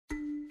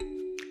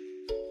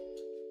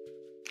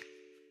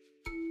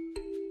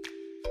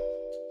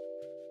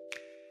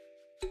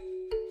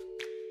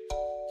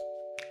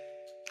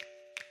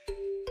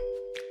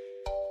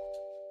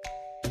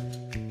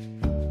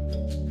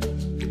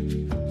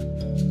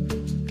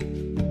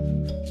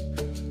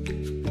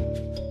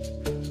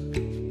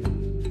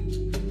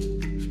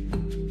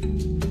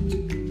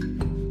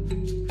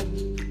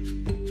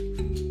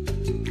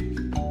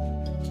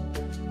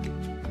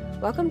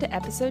Welcome to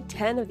episode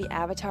 10 of the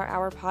Avatar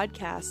Hour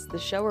podcast, the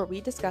show where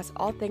we discuss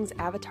all things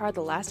Avatar: The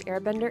Last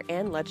Airbender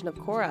and Legend of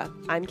Korra.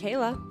 I'm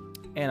Kayla.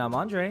 And I'm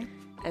Andre.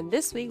 And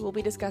this week we'll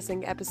be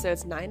discussing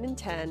episodes 9 and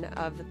 10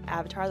 of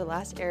Avatar: The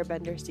Last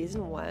Airbender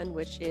Season 1,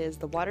 which is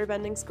The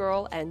Waterbending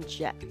Scroll and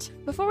Jet.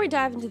 Before we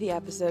dive into the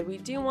episode, we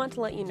do want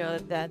to let you know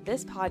that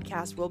this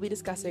podcast will be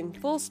discussing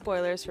full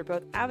spoilers for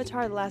both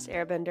Avatar: The Last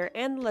Airbender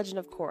and The Legend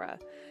of Korra.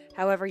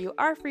 However, you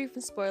are free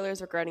from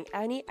spoilers regarding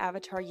any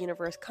Avatar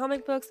universe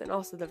comic books and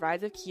also the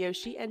Rise of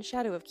Kyoshi and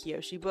Shadow of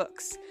Kyoshi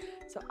books.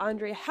 So,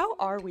 Andre, how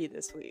are we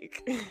this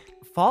week?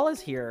 Fall is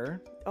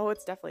here. Oh,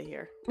 it's definitely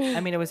here. I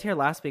mean, it was here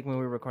last week when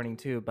we were recording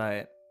too,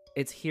 but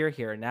it's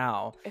here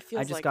now. It feels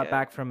I just like got it.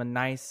 back from a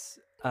nice,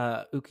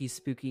 ooky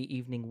spooky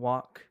evening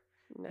walk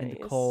in the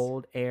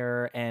cold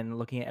air and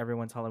looking at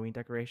everyone's Halloween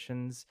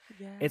decorations.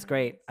 Yes. It's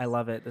great. I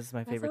love it. This is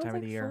my favorite time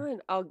of the year. Fun.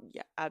 Oh,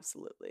 yeah,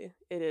 absolutely.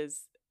 It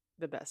is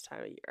the best time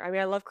of year. I mean,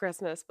 I love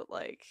Christmas, but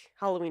like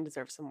Halloween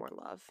deserves some more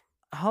love.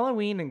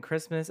 Halloween and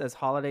Christmas as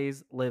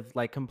holidays live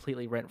like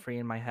completely rent free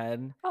in my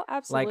head. Oh,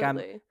 absolutely.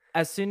 Like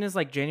as soon as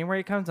like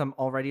January comes, I'm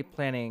already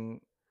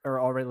planning or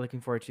already looking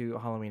forward to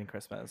Halloween and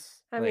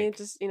Christmas. I mean,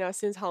 just, as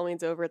soon as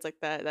Halloween's over, it's like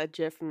that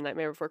gif from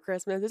Nightmare Before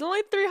Christmas. There's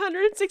only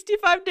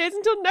 365 days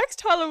until next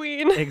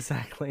Halloween.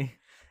 Exactly.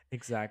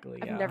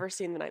 I've never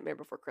seen The Nightmare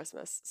Before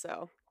Christmas,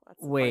 so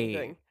that's the Wait.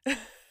 funny thing.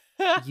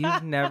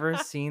 You've never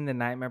seen The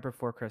Nightmare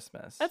Before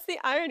Christmas? That's the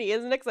irony,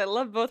 isn't it? Because I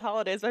love both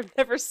holidays, but I've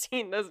never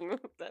seen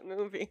that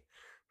movie.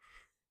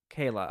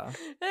 Kayla,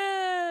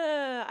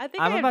 I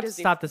think I'm I have about to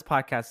Disney. stop this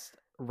podcast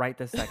right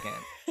this second.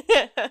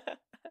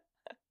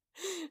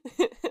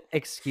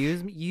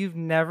 Excuse me? You've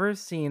never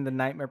seen The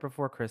Nightmare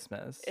Before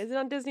Christmas? Is it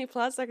on Disney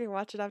Plus? I can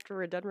watch it after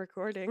we're done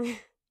recording.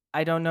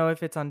 I don't know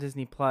if it's on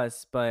Disney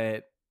Plus,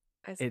 but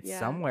it's Yeah,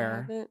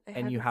 somewhere, I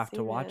and you haven't have to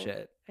seen watch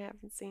it. I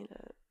haven't seen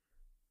it.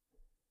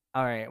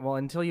 All right. Well,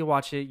 until you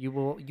watch it, you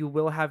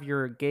will have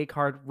your gay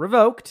card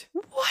revoked,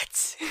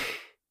 What?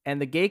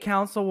 and the gay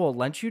council will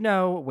let you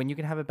know when you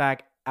can have it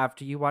back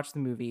after you watch the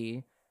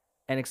movie,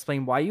 and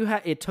explain why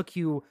it took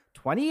you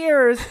 20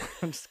 years.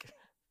 I'm just kidding.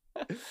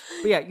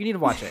 But yeah, you need to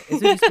watch it.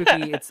 It's really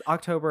spooky. It's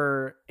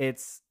October.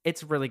 It's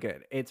really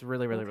good. It's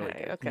really good.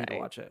 Okay. You need to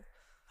watch it.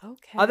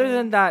 Okay. Other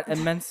than that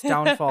immense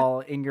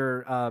downfall in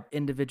your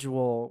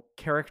individual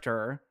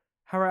character,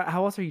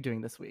 how else are you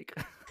doing this week?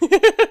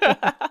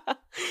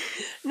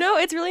 No,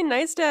 it's really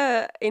nice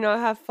to,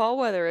 have fall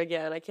weather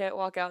again. I can't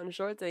walk out in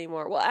shorts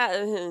anymore. Well,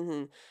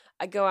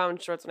 I go out in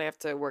shorts when I have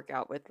to work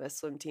out with my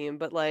swim team,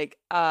 but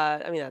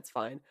I mean, that's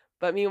fine.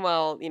 But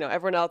meanwhile,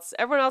 everyone else,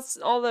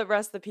 all the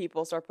rest of the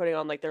people start putting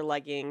on like their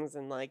leggings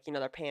and like,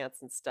 their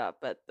pants and stuff.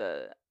 But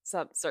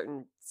some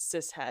certain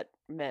cishet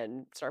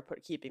men start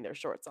keeping their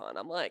shorts on.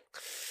 I'm like,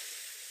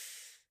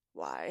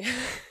 why?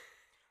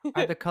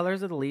 Are the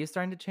colors of the leaves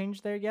starting to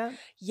change there yet?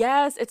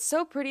 Yes, it's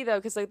so pretty though,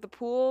 because like the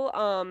pool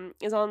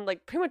is on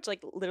like pretty much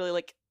like literally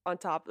like on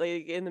top,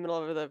 like in the middle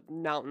of the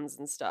mountains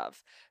and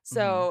stuff.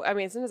 So I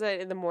mean, sometimes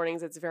in the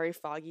mornings it's very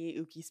foggy,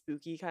 ooky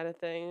spooky kind of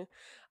thing.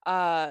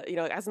 As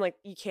in like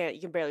you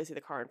can barely see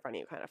the car in front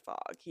of you kind of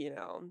fog.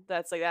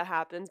 That's like that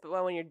happens. But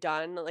when you're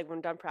done, like when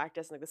we're done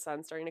practice and like the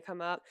sun's starting to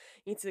come up,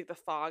 you can see like the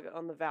fog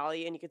on the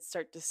valley, and you could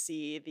start to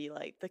see the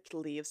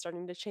leaves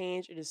starting to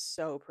change. It is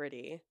so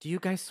pretty. Do you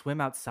guys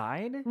swim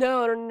outside?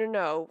 No.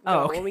 Oh,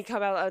 okay. When we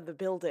come out of the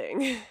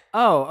building.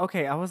 Oh,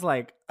 okay. I was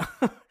like,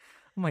 oh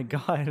my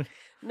God.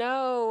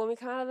 No, when we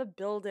come out of the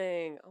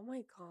building. Oh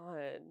my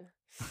God.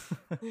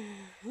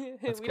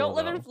 That's We don't cool,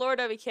 live in though.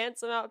 Florida. We can't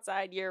swim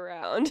outside year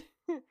round.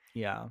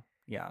 Yeah.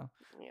 Yeah.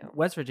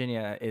 West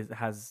Virginia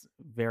has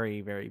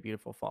very, very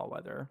beautiful fall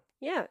weather.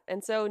 Yeah.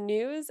 And so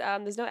news,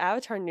 there's no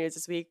Avatar news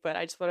this week, but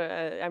I just want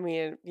to,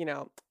 in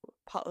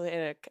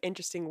an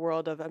interesting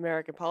world of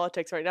American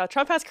politics right now,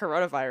 Trump has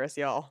coronavirus,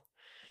 y'all.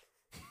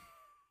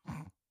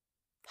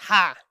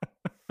 Ha!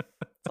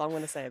 That's all I'm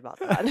going to say about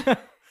that.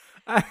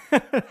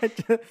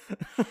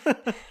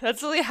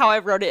 That's really how I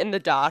wrote it in the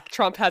doc.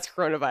 Trump has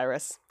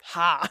coronavirus.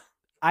 Ha!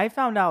 I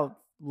found out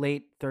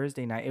late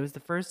Thursday night. It was the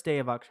first day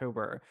of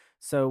October.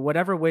 So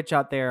whatever witch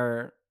out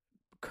there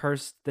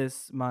cursed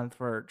this month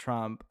for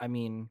Trump, I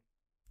mean,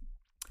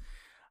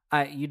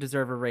 you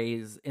deserve a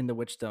raise in the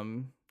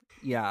witchdom.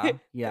 Yeah.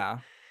 I'm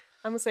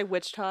gonna say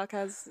witch talk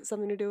has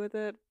something to do with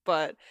it,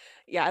 but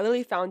yeah, I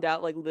literally found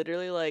out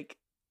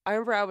I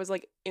remember I was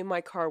like in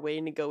my car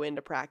waiting to go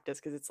into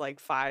practice because it's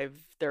like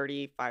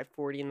 5:30,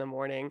 5:40 in the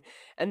morning,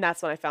 and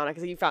that's when I found it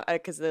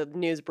because the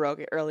news broke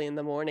early in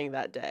the morning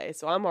that day.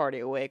 So I'm already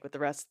awake with the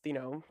rest,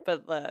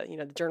 But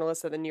the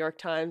journalist at the New York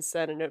Times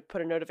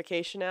put a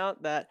notification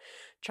out that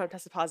Trump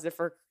tested positive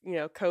for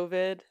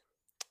COVID,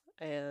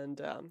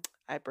 and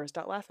I burst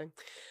out laughing.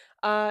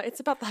 It's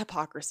about the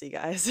hypocrisy,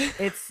 guys.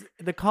 It's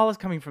the call is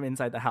coming from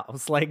inside the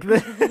house, and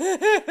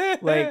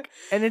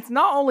it's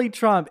not only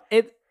Trump.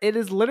 It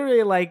is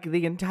literally like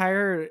the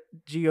entire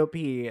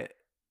GOP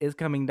is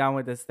coming down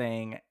with this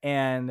thing,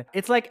 and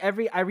it's like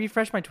I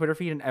refresh my Twitter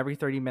feed, and every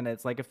 30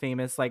 minutes, like a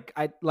famous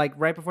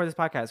right before this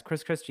podcast,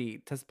 Chris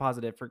Christie tested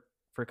positive for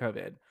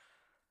COVID.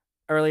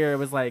 earlier it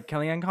was like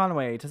Kellyanne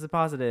Conway tested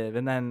positive,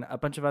 and then a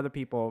bunch of other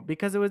people,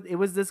 because it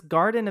was this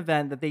garden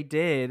event that they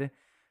did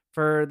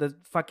for the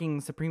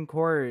fucking Supreme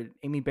Court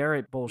Amy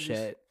Barrett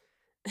bullshit.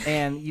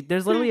 And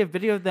there's literally a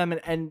video of them,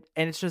 and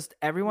it's just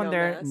everyone No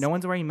there. No mask.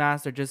 one's wearing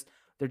masks.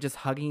 They're just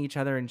hugging each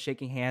other and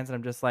shaking hands. And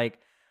I'm just like,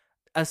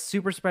 a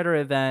super spreader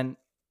event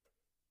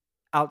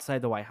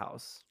outside the White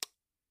House.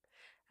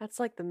 That's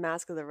like the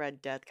Mask of the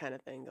Red Death kind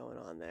of thing going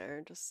on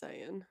there. Just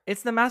saying.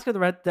 It's the Mask of the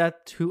Red Death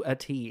to a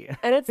T.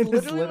 And it's It is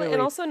literally, and literally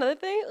also another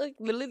thing, like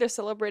literally they're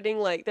celebrating,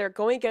 like they're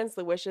going against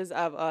the wishes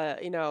of,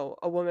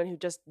 a woman who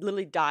just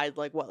literally died,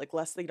 like what, like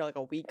less than, like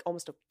a week,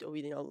 almost a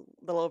little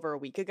over a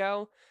week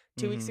ago,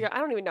 2 weeks hmm ago. I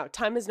don't even know.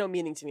 Time has no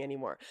meaning to me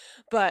anymore.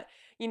 But,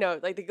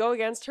 like they go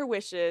against her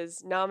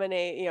wishes,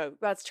 nominate,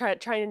 that's trying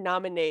to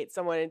nominate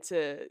someone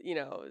into,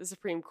 the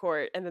Supreme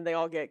Court, and then they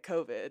all get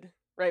COVID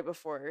right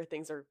before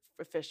things are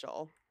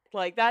official.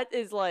 Like that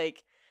is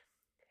like,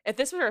 if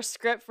this were a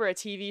script for a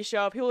TV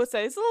show, people would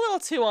say it's a little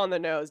too on the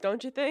nose,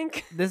 don't you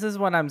think? This is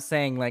what I'm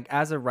saying. Like,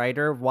 as a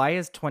writer, why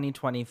is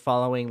 2020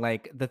 following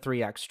like the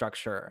 3 act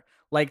structure?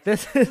 Like,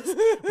 this is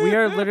we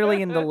are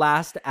literally in the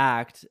last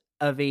act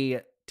of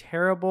a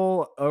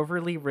terrible,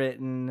 overly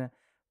written,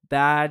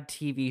 bad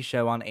TV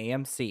show on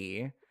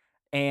AMC,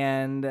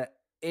 and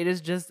it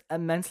is just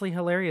immensely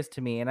hilarious to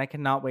me. And I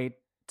cannot wait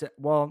to.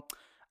 Well,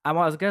 I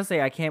was gonna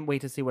say I can't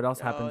wait to see what else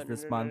No, happens no,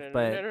 this no, no, month, no, no,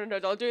 but no, no, no,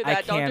 don't do I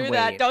that. Don't can do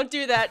that. wait. Don't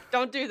do that.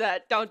 Don't do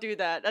that. Don't do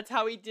that. That's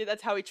how we do.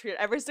 That's how we treat it.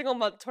 Every single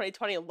month,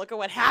 2020, and look at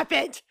what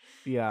happened.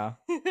 Yeah,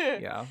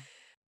 yeah.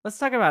 Let's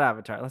talk about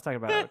Avatar. Let's talk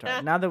about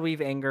Avatar. Now that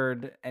we've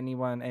angered any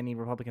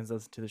Republicans that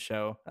listen to the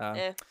show,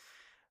 Eh.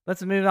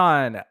 let's move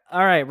on.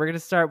 All right, we're gonna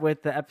start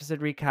with the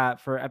episode recap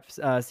for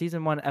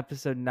season 1,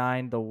 episode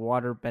 9, the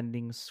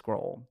Waterbending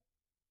Scroll.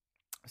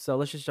 So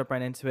let's just jump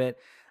right into it.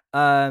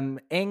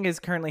 Aang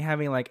is currently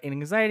having like an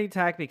anxiety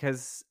attack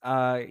because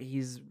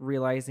he's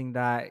realizing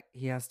that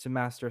he has to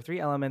master 3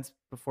 elements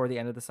before the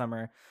end of the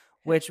summer,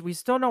 which we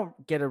still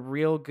don't get a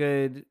real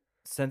good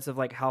sense of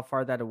like how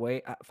far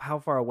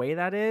away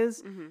that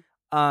is.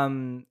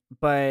 Mm-hmm.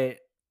 But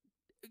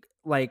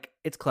like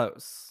it's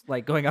close,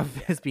 like going off of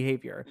Yeah. his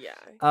behavior. Yeah.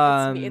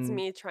 It's Um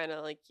me trying to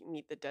like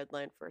meet the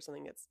deadline for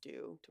something that's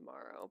due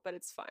tomorrow, but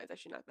it's fine. It's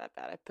actually not that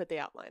bad. I put the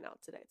outline out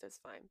today, so it's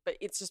fine. But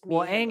it's just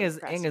well, me Aang handling is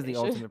the procrastination.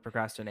 ultimate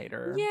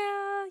procrastinator.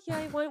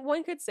 Yeah,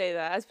 one could say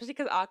that, especially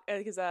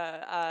because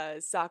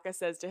Sokka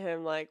says to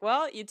him like,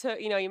 "Well, you took,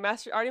 already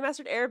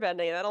mastered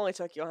airbending. That only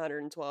took you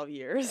 112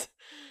 years."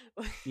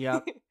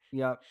 Yep.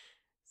 Yep.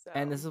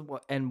 And So,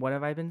 what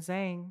have I been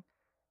saying?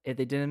 If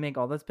they didn't make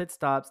all those pit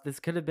stops, this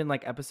could have been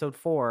like episode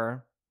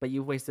 4, but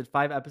you've wasted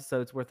 5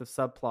 episodes worth of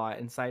subplot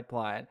and side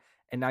plot,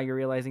 and now you're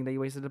realizing that you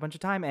wasted a bunch of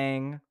time,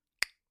 Aang.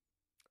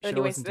 Should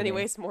have listened to then he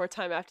me. wastes more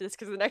time after this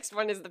because the next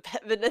one is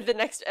the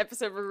next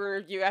episode we're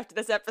gonna review after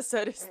this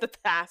episode is the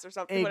past or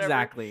something,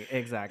 whatever.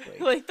 Exactly.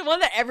 Like the one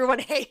that everyone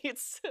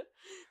hates.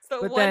 It's the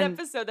But one then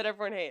episode that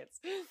everyone hates.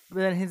 But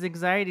then his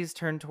anxieties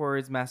turn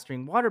towards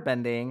mastering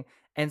waterbending,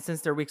 and since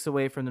they're weeks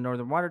away from the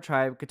Northern Water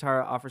Tribe,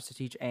 Katara offers to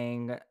teach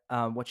Aang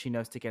what she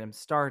knows to get him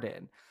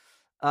started.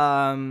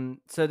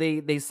 So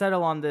they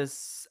settle on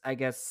this, I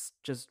guess,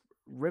 just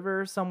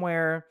river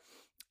somewhere,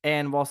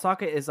 and while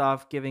Sokka is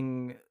off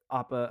giving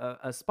Appa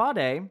a spa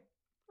day,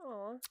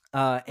 Aw,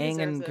 he Aang deserves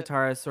and it.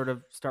 Katara sort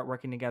of start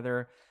working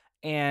together.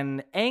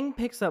 And Aang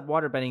picks up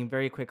waterbending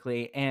very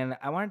quickly. And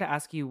I wanted to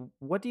ask you,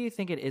 what do you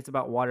think it is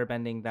about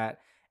waterbending that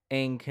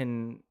Aang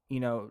can,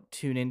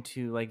 tune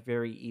into like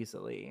very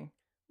easily,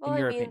 Well, in I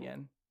your mean,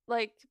 opinion?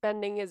 like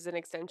bending is an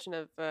extension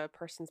of a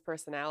person's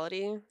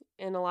personality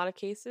in a lot of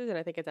cases, and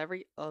I think it's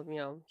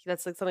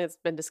that's like something that's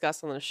been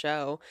discussed on the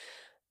show.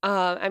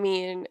 I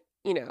mean,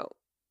 you know,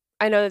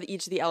 I know that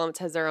each of the elements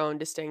has their own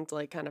distinct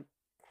like kind of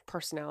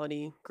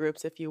personality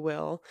groups, if you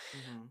will.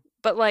 Mm-hmm.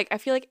 But like I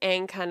feel like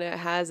Aang kind of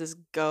has this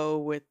go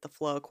with the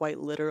flow, quite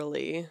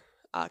literally,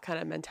 kind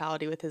of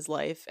mentality with his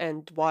life,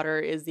 and water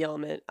is the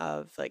element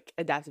of like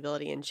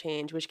adaptability and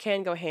change, which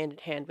can go hand in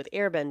hand with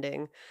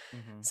airbending.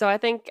 Mm-hmm. So I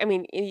think, I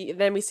mean,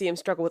 then we see him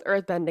struggle with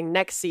earthbending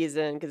next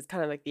season because it's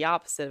kind of like the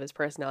opposite of his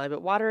personality.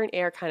 But water and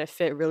air kind of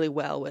fit really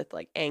well with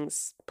like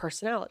Aang's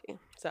personality.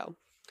 So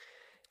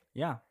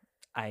Yeah,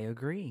 I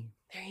agree.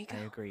 there you I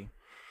go. agree.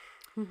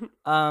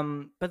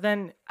 But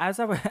then as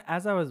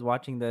I was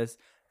watching this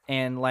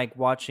and like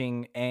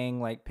watching Aang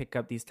like pick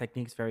up these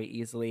techniques very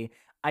easily,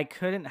 I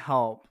couldn't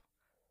help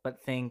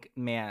but think,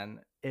 man,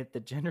 if the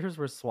genders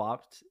were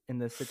swapped in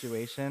this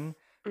situation,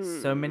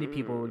 so many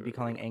people would be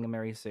calling Aang a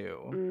Mary Sue.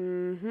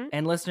 Mm-hmm.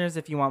 And listeners,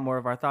 if you want more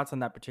of our thoughts on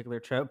that particular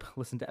trope,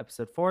 listen to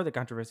episode 4, The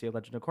Controversy of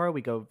Legend of Korra.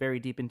 We go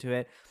very deep into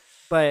it.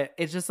 But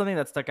it's just something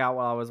that stuck out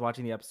while I was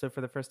watching the episode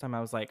for the first time.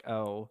 I was like,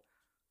 oh.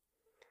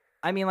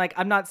 I mean, like,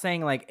 I'm not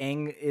saying like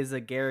Aang is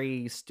a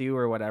Gary Stew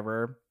or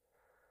whatever.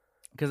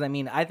 Because I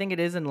mean, I think it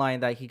is in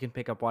line that he can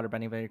pick up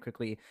waterbending very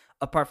quickly.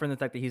 Apart from the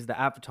fact that he's the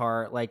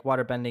Avatar, like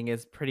waterbending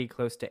is pretty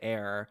close to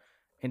air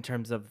in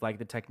terms of like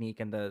the technique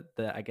and the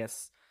I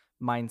guess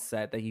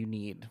mindset that you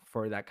need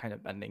for that kind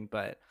of bending.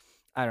 But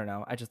I don't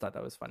know. I just thought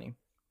that was funny.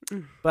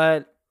 Mm.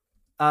 But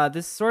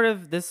This sort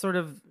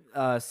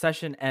of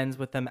session ends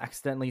with them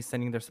accidentally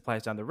sending their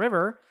supplies down the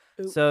river,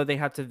 Oop. so they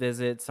have to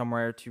visit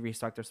somewhere to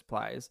restock their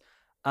supplies.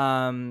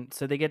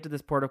 So they get to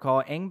this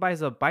protocol. Aang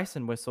buys a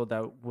bison whistle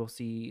that we'll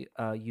see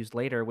used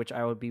later, which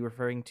I will be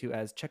referring to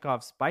as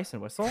Chekhov's bison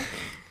whistle.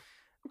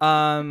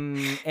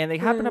 And they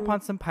happen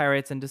upon some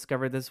pirates and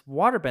discover this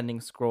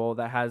waterbending scroll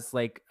that has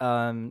like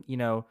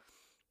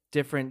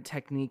different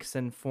techniques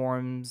and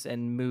forms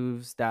and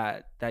moves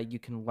that you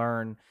can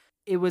learn.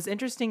 It was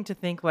interesting to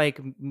think like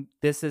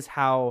this is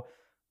how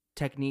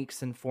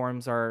techniques and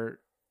forms are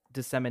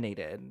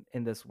disseminated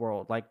in this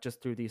world, like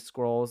just through these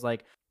scrolls.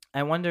 Like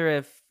I wonder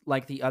if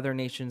like the other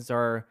nations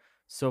are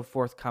so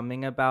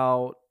forthcoming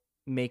about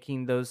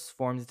making those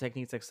forms and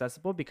techniques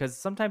accessible, because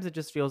sometimes it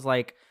just feels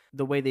like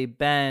the way they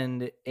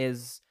bend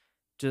is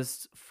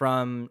just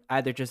from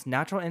either just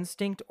natural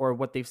instinct or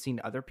what they've seen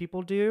other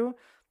people do.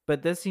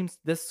 But this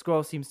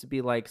scroll seems to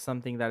be like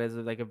something that is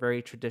like a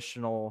very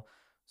traditional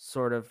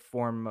sort of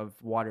form of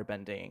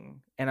waterbending,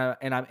 and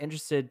I'm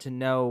interested to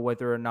know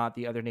whether or not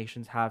the other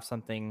nations have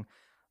some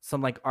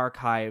like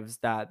archives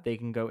that they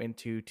can go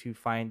into to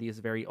find these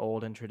very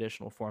old and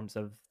traditional forms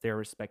of their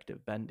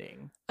respective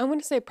bending. I'm going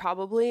to say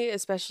probably,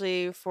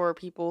 especially for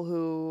people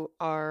who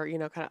are,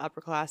 kind of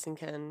upper class and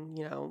can,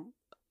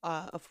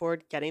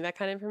 afford getting that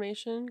kind of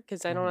information.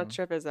 Because I'm not Mm-hmm.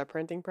 sure if there's a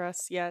printing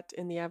press yet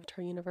in the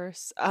Avatar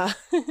universe.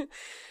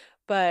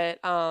 But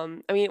I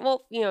mean,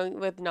 well,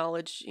 with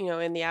knowledge,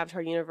 in the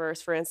Avatar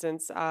universe, for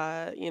instance,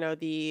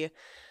 the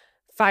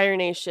Fire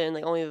Nation,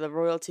 like only the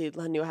royalty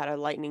knew how to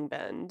lightning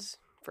bend,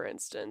 for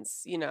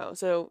instance.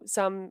 So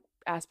some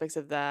aspects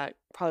of that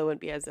probably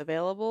wouldn't be as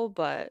available,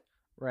 but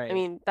I Right.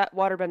 mean, that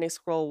waterbending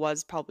scroll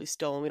was probably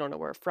stolen. We don't know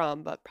where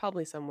from, but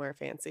probably somewhere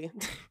fancy.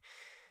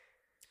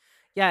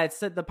 Yeah, it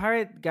said the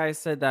pirate guy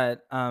said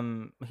that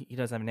he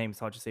doesn't have a name,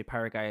 so I'll just say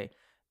pirate guy.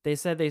 They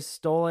said they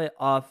stole it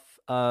off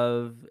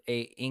of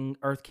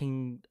Earth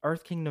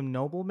Kingdom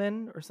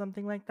nobleman or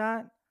something like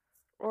that.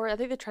 Or I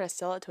think they try to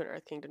sell it to an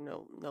Earth Kingdom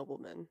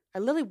nobleman. I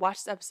literally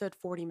watched this episode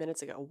 40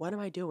 minutes ago. What am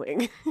I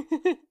doing?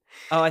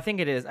 Oh, I think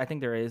it is. I think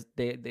there is.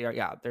 They are,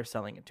 yeah, they're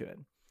selling it to it.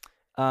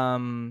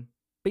 Um,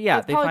 but yeah,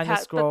 It's they probably find the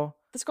past, but scroll.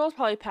 the scroll's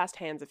probably passed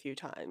hands a few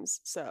times.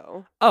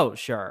 So, Oh,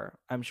 sure,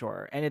 I'm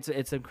sure, and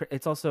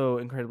it's also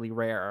incredibly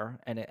rare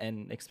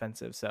and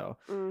expensive. So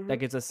that hmm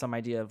gives us some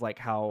idea of like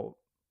how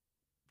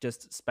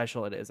just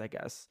special it is, I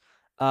guess.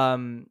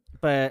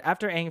 But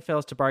after Aang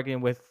fails to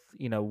bargain with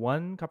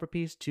one copper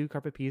piece, two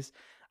copper piece,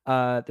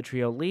 the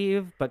trio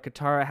leave. But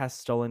Katara has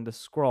stolen the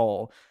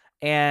scroll,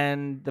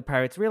 and the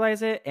pirates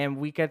realize it, and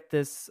we get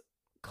this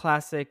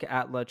classic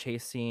Atla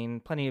chase scene,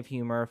 plenty of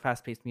humor,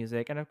 fast-paced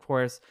music, and of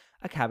course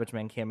a Cabbage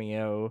Man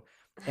cameo.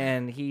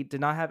 And he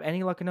did not have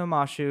any luck in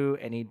Omashu,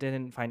 and he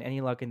didn't find any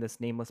luck in this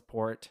nameless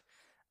port.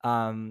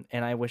 And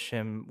I wish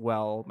him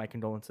well. My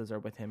condolences are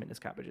with him and his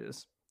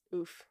cabbages.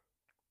 oof.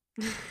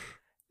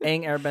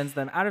 Aang airbends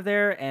them out of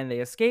there and they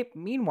escape.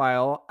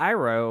 Meanwhile,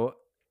 Iroh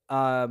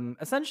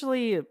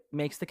essentially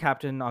makes the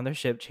captain on their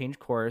ship change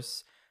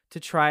course to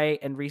try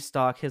and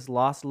restock his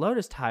lost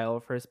Lotus tile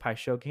for his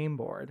Paisho game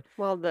board.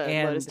 Well, the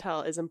Lotus And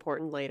tile is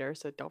important later,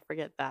 so don't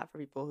forget that for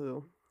people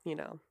who,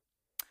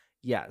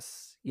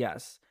 yes,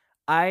 yes.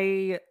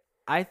 I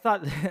I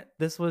thought that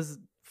this was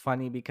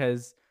funny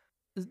because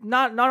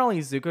not only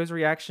Zuko's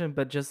reaction,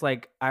 but just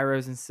like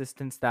Iroh's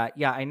insistence that,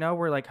 yeah, I know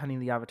we're like hunting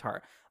the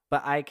Avatar,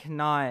 but I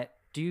cannot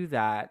do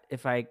that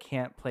if I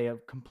can't play a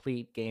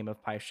complete game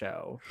of Pai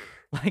Sho.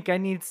 Like I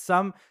need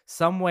some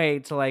way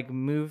to like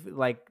move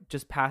like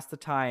just pass the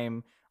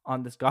time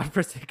on this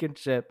godforsaken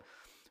ship.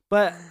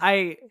 But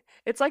I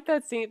It's like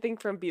that scene thing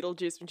from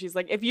Beetlejuice when she's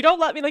like, "If you don't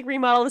let me like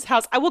remodel this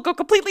house, I will go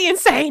completely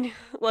insane."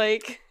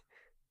 Like,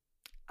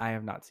 I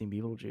have not seen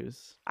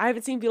Beetlejuice. I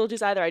haven't seen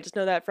Beetlejuice either. I just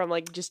know that from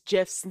like just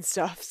gifs and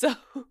stuff. So,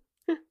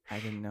 I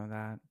didn't know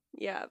that.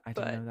 yeah, I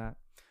didn't but know that.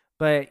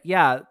 But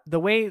yeah, the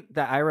way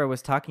that Iroh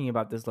was talking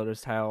about this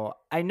Lotus tile,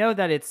 I know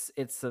that it's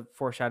a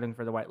foreshadowing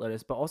for the White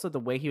Lotus, but also the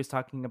way he was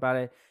talking about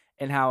it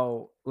and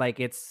how like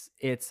it's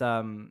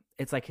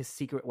like his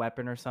secret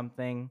weapon or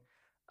something,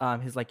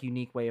 his like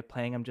unique way of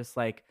playing. I'm just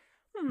like,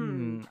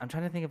 hmm. I'm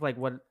trying to think of like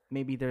what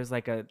maybe there's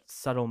like a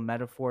subtle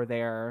metaphor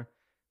there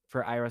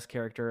for Iroh's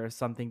character or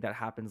something that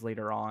happens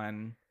later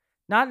on,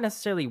 not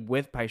necessarily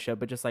with Paisha,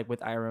 but just like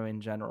with Iroh in Well, I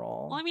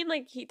general. mean,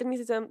 like he didn't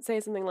he say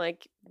something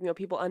like,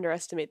 people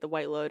underestimate the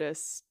White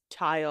Lotus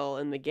tile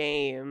in the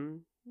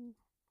game.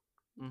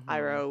 Mm-hmm.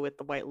 Iroh with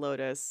the White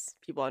Lotus.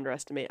 People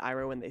underestimate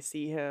Iroh when they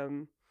see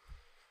him.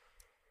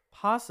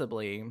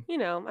 Possibly.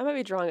 I might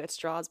be drawing at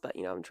straws, but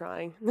I'm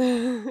trying.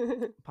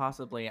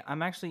 Possibly.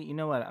 I'm actually, you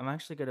know what? I'm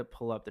actually going to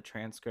pull up the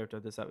transcript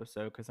of this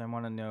episode because I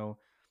want to know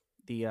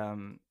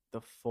the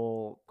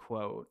full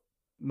quote.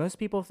 Most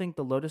people think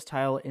the lotus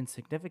tile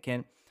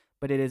insignificant,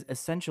 but it is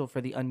essential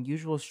for the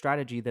unusual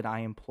strategy that I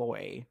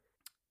employ.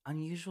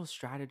 Unusual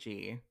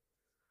strategy.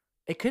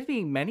 It could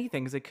be many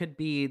things. It could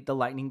be the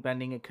lightning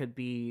bending, it could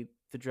be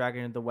the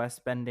dragon of the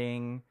west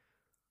bending.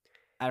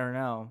 I don't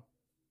know.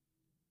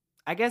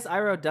 I guess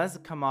Iroh does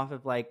come off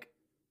of like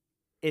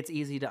it's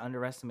easy to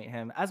underestimate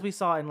him, as we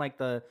saw in like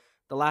the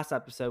last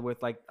episode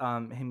with like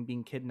him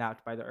being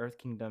kidnapped by the Earth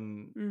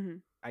Kingdom,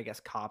 Mhm. I guess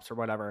cops or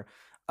whatever.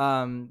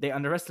 They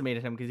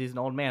underestimated him because he's an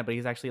old man, but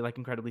he's actually like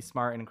incredibly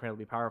smart and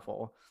incredibly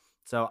powerful.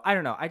 So I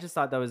don't know. I just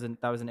thought that was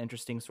an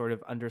interesting sort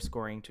of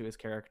underscoring to his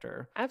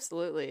character.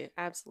 Absolutely,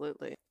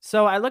 absolutely.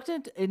 So I looked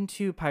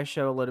into Pai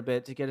Sho a little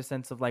bit to get a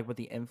sense of like what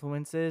the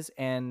influence is,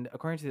 and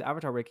according to the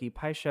Avatar Wiki,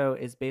 Pai Sho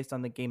is based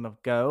on the game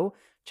of Go,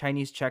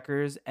 Chinese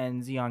checkers,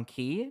 and Xian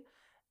Qi,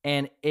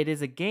 and it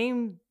is a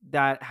game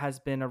that has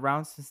been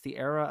around since the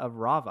era of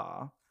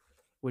Rava,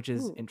 which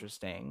is Ooh.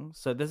 interesting.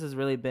 So this has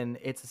really been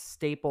it's a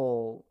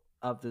staple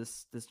of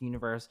this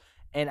universe.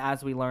 And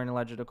as we learn in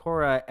Legend of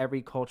Korra,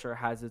 every culture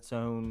has its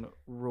own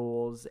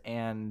rules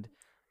and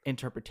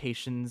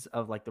interpretations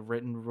of like the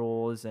written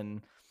rules,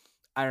 and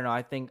I don't know.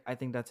 I think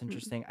that's Mm.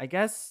 interesting. I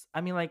guess I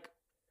mean like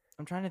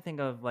I'm trying to think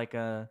of like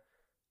a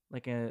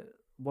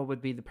what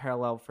would be the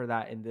parallel for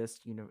that in this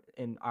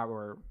in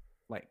our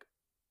like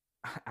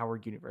our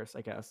universe,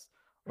 I guess.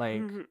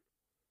 Like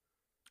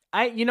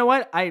I you know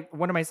what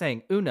am I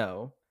saying?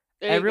 Uno.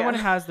 There you Everyone go.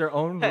 has their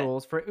own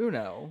rules for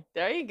Uno.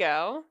 There you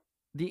go.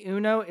 The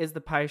Uno is the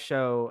Pai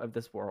Sho of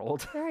this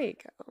world. There you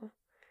go.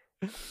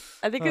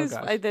 I think Oh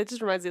gosh. that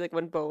just reminds me like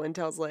when Bowen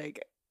tells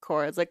like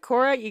Korra, it's like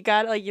Korra, you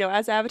got to like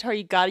as Avatar,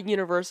 you got to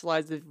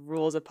universalize the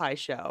rules of Pai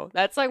Sho.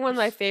 That's like one of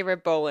my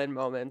favorite Bowen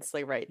moments,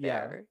 like right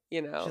Yeah.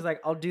 there. She's like,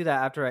 I'll do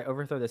that after I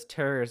overthrow this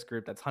terrorist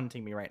group that's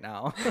hunting me right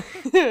now.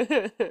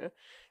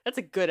 That's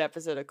a good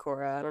episode of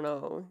Korra. I don't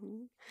know.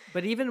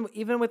 But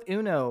even with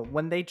Uno,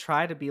 when they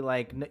try to be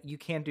like, "No, you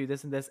can't do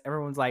this and this,"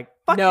 everyone's like,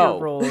 "Fuck your No.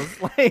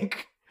 rules!"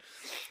 Like,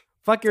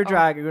 "Fuck your Oh.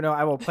 drag, Uno.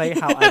 I will play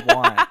how I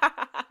want."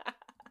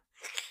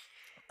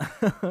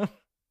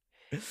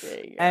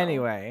 There you go.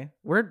 Anyway,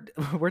 we're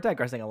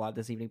digressing a lot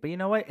this evening, but you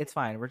know what? It's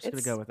fine. We're just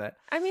gonna go with it.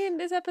 I mean,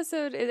 this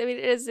episode. I mean,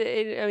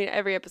 I mean,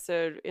 every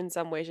episode in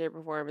some way, shape,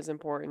 or form is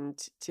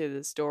important to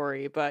the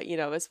story. But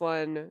this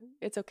one,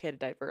 it's okay to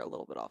divert a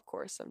little bit off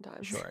course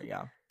sometimes. Sure,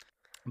 yeah.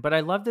 But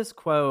I love this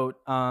quote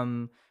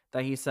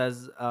that he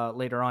says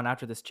later on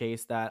after this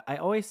chase that I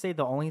always say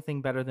the only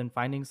thing better than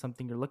finding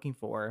something you're looking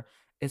for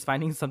is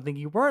finding something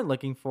you weren't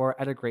looking for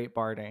at a great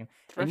bargain.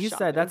 Thrift And you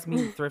shopping. said that's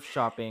me thrift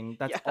shopping.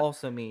 That's Yeah.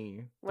 also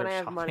me When I thrift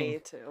have shopping. money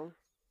too.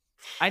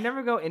 I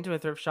never go into a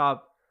thrift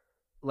shop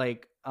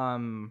like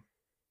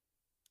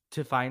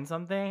to find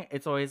something.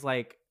 It's always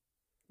like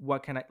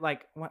what can I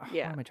like what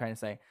am I trying to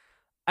say?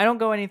 I don't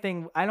go in there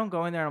and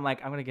I'm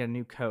like I'm going to get a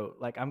new coat.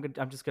 Like I'm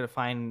just going to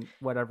find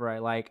whatever I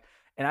like.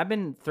 And I've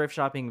been thrift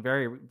shopping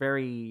very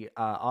very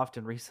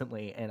often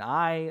recently and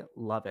I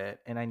love it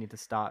and I need to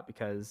stop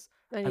because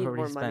I I've need already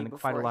more money spent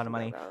quite a before I lot can of go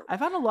money. out. I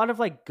found a lot of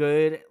like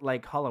good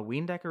like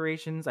Halloween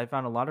decorations. I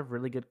found a lot of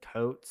really good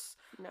coats.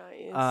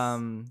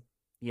 Nice.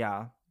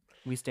 Yeah.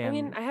 We stand. I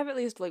mean, I have at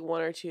least like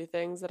one or two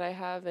things that I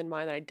have in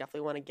mind that I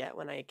definitely want to get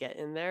when I get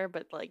in there,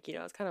 but like,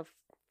 it's kind of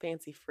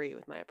fancy free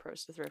with my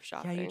approach to thrift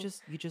shopping. Yeah,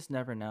 you just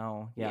never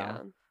know. Yeah.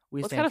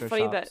 We Well, stand thrift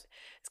shops.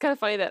 it's kind of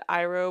funny that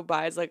Iroh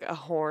buys like a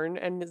horn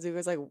and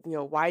Zuko's like,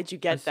 why'd you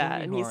get that?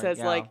 Sumi And he horn, says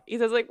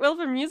yeah. well,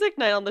 for music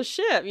night on the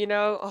ship,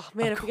 Oh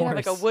man, Of if we could have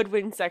like a course.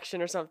 woodwind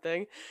section or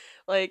something.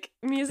 Like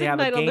They music have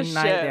a night on the game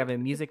night, they ship. have a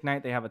music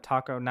night, they have a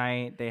taco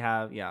night, they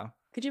have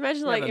Could you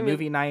imagine they have a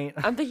movie night.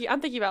 I'm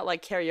thinking about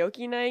like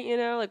karaoke night,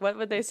 like what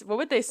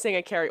would they sing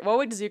at karaoke? What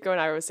would Zuko and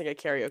Iroh sing at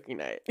karaoke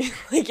night?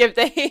 Like if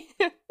they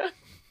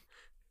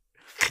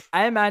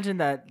I imagine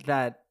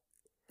that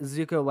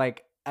Zuko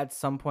like at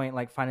some point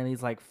like finally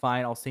is like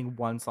fine, I'll sing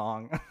one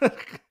song.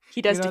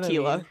 he does You know what I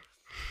tequila. mean?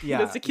 He Yeah.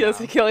 does tequila,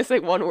 so he can only say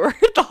one word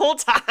the whole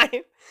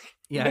time.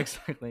 Yeah,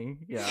 exactly.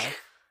 Yeah.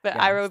 But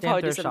Yeah, Iroh would stand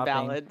probably do thrift some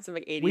shopping. ballads, some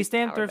like 80s We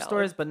stand power thrift ballad.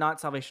 stores, but not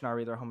Salvation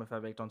Army. They're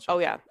homophobic. Don't shop. Oh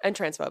yeah, and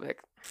transphobic.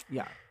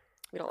 Yeah.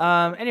 We don't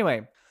like that.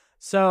 Anyway,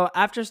 so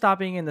after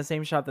stopping in the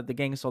same shop that the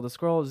gang stole the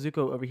scroll,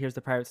 Zuko overhears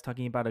the pirates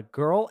talking about a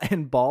girl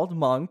and bald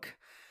monk.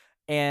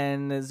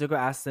 And Zuko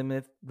asks him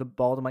if the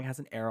bald monk has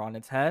an arrow on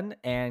its head,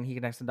 and he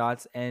connects the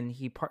dots, and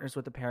he partners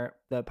with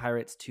the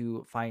pirates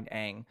to find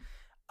Aang.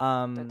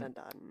 Dun, dun,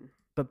 dun.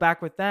 But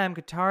back with them,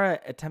 Katara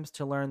attempts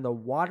to learn the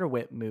water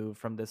whip move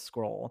from this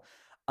scroll.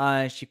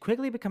 She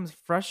quickly becomes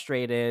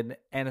frustrated,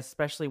 and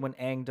especially when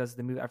Aang does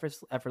the move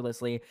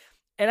effortlessly.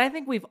 And I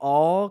think we've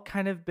all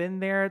kind of been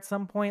there at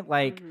some point,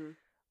 like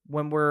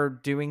when we're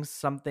doing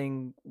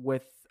something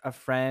with a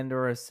friend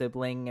or a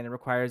sibling and it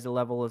requires a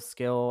level of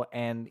skill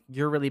and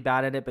you're really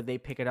bad at it, but they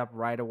pick it up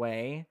right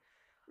away.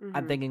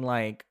 I'm thinking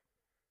like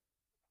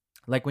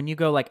when you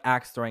go like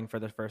axe throwing for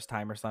the first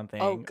time or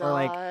something. Oh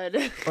god.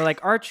 Or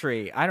like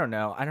archery. I don't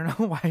know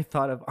why I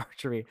thought of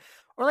archery.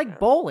 Or like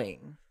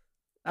bowling.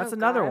 That's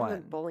another I one.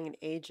 haven't been bowling in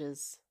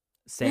ages.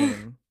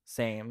 Same.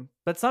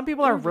 But some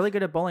people are really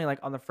good at bowling like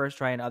on the first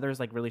try and others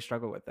like really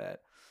struggle with it.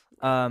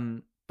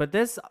 But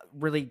this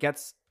really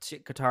gets to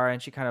Katara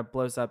and she kind of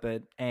blows up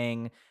at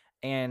Aang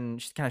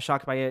and she's kind of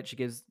shocked by it. She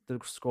gives the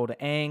scroll to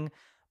Aang.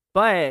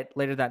 But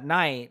later that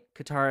night,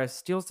 Katara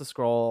steals the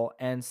scroll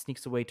and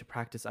sneaks away to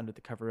practice under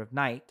the cover of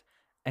night.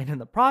 And in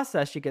the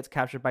process, she gets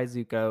captured by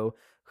Zuko,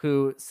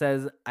 who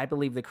says, I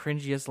believe the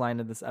cringiest line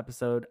of this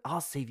episode,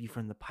 "I'll save you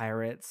from the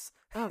pirates."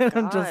 Oh And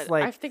I'm just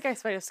god. I like, think I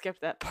might have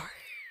skipped that part.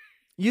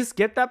 you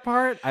skipped that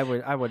part? I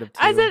would have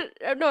As too.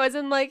 in no, as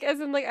in like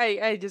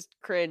I just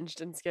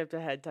cringed and skipped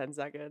ahead 10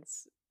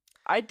 seconds.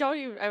 I don't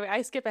even I mean,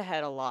 I skip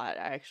ahead a lot,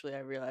 actually, I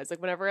realize. Like,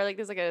 whenever, like,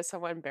 there's, like, a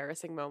somewhat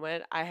embarrassing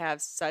moment, I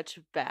have such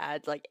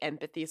bad, like,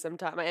 empathy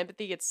sometimes. My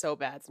empathy gets so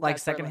bad Like sometimes where, like,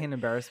 secondhand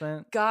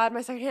embarrassment. God,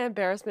 my secondhand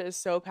embarrassment is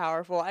so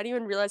powerful. I didn't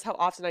even realize how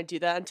often I do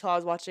that until I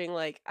was watching,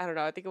 like, I don't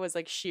know, I think it was,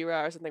 like,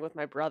 She-Ra or something with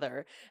my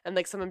brother, and,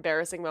 like, some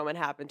embarrassing moment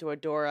happened to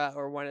Adora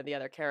or one of the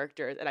other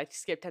characters, and I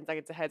skipped 10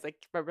 seconds ahead. It's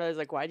like, my brother's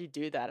like, "Why'd you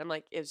do that?" I'm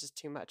like, "It was just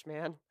too much,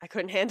 man. I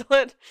couldn't handle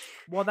it."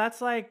 Well, that's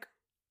like,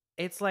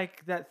 it's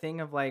like that thing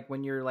of like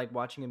when you're like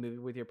watching a movie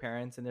with your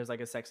parents and there's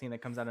like a sex scene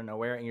that comes out of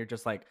nowhere and you're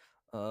just like,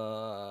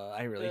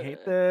 I really hate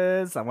Uh,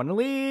 this. I want to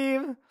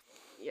leave.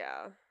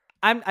 yeah.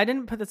 I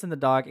didn't put this in the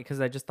doc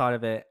because I just thought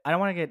of it. I don't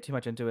want to get too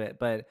much into it,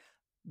 but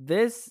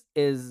this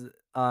is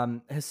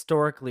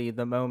historically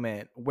the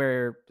moment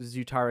where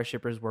Zutara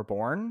shippers were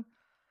born,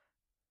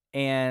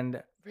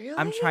 and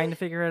I'm trying Really? to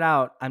figure it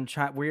out. I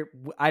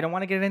don't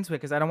want to get into it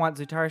because I don't want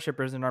Zutara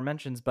shippers in our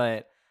mentions,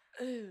 but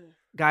Ugh.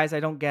 guys, I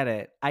don't get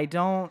it. I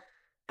But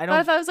I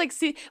don't thought it was like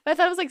but I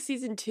thought it was like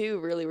season 2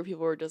 really where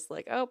people were just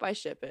like, "Oh, I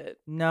ship it."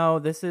 know.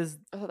 This is,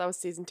 I thought that was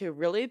season 2.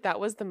 Really? That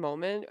was the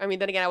moment? I mean,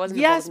 then again, I wasn't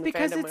involved yes, in the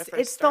because fandom when it's it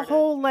first it's the started.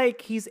 whole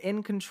like he's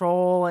in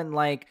control and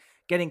like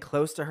getting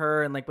close to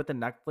her and like with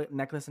the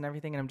necklace and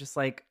everything, and I'm just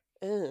like,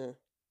 Ugh.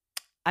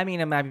 I mean,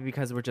 it might be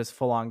because we're just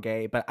full on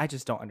gay, but I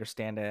just don't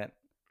understand it.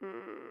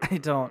 I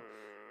don't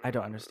I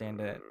don't understand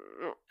it.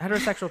 Mm.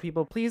 Heterosexual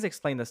people, please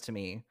explain this to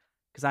me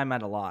because I'm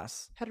at a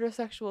loss.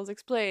 Heterosexuals,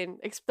 explain.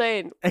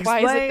 Explain. Why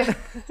is it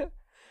Explain. that?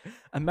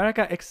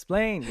 America,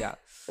 explain. Yeah.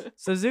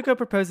 So Zuko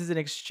proposes in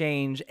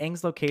exchange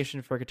Aang's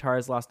location for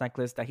Katara's lost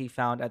necklace that he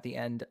found at the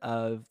end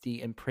of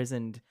the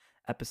imprisoned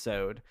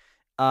episode.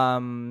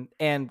 And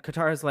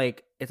Katara's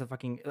like, it's a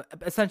fucking,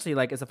 essentially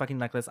like, it's a fucking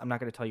necklace. I'm not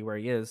going to tell you where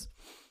he is.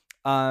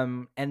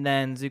 And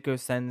then Zuko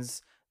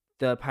sends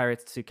the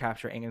pirates to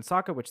capture Aang and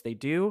Sokka, which they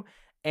do.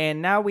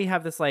 And now we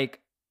have this like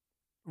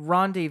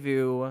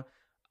rendezvous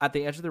at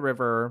the edge of the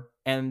river,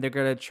 and they're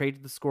gonna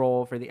trade the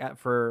scroll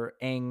for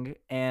Aang,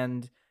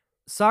 and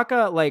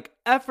Sokka like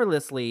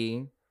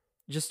effortlessly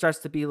just starts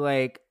to be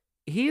like,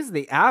 he's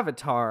the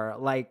Avatar.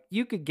 Like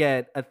you could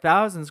get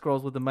 1,000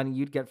 scrolls with the money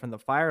you'd get from the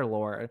Fire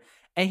Lord,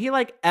 and he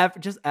like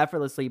just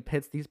effortlessly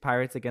pits these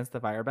pirates against the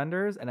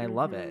Firebenders, and I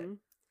love it. Mhm.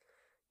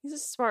 He's a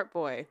smart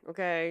boy,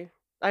 okay?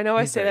 I know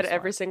I He's say very that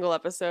every smart. single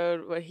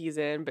episode what he's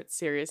in, but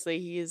seriously,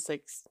 he's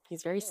like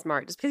he's very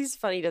smart. Just because he's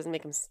funny doesn't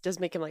make him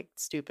doesn't make him like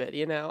stupid,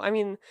 you know? I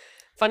mean,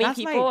 funny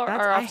people That's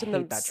are I often the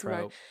hate that smart.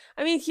 trope.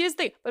 I mean, here's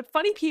the thing, but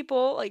funny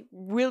people, like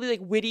really like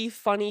witty,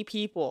 funny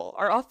people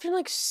are often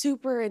like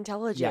super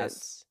intelligent.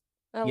 Yes.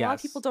 And a lot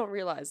of people Yes. don't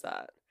realize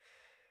that.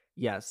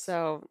 Yes.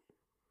 So,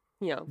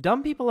 you know,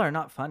 Dumb people are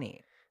not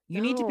funny. You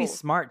need to be no.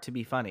 smart to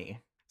be funny.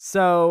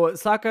 So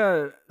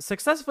Sokka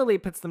successfully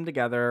puts them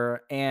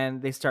together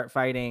and they start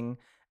fighting.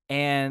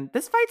 And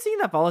this fight scene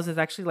that follows is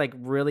actually like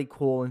really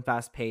cool and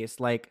fast paced.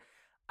 Like,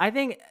 I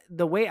think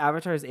the way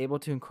Avatar is able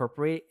to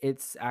incorporate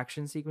its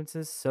action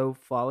sequences so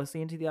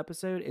flawlessly into the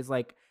episode is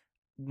like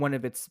one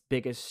of its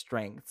biggest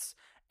strengths.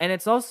 And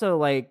it's also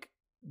like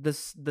the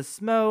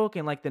smoke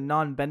and like the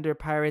non-bender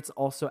pirates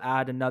also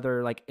add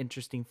another like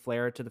interesting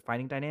flair to the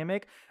fighting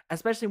dynamic,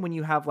 especially when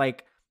you have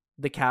like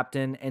the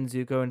captain and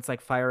Zuko and it's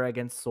like fire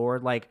against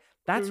sword. Like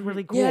that's Mhm.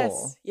 really Yes,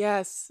 cool.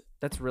 yes.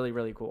 That's really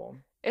really cool.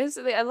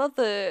 I love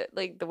the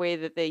like the way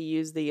that they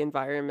use the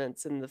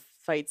environments in the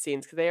fight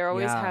scenes because they are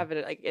always Yeah. having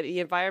it like the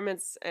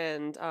environments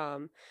and I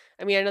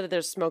mean I know that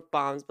there's smoke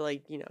bombs but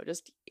like you know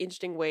just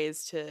interesting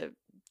ways to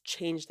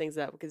change things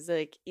up because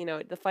like you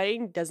know the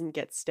fighting doesn't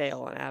get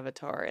stale on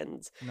Avatar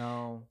and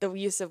No. the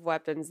use of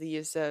weapons, the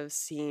use of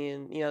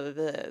scene, you know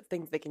the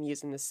things they can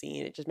use in the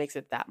scene, it just makes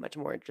it that much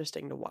more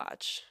interesting to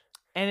watch.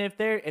 And if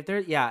they're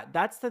yeah,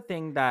 that's the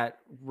thing that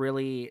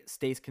really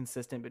stays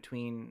consistent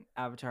between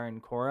Avatar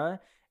and Korra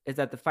is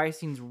that the fight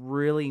scenes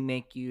really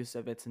make use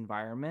of its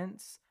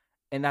environments,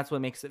 and that's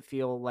what makes it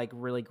feel like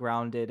really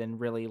grounded and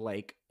really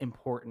like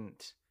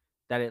important,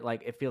 that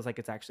it feels like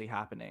it's actually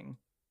happening.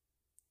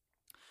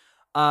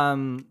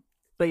 Um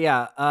but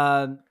yeah,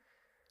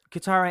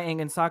 Katara,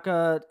 Aang, and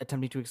Sokka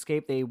attempting to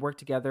escape, they work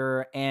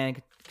together,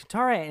 and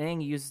Katara and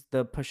Aang use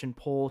the push and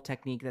pull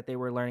technique that they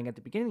were learning at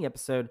the beginning of the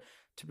episode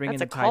to bring in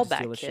That's a the tide to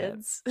steal callback, the ship.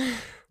 kids.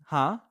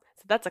 Huh?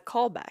 So that's a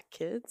callback,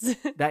 kids.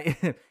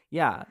 That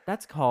yeah,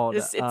 that's called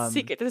It's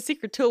secret. The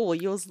secret tool we'll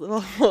use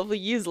we'll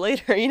use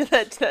later. You know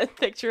that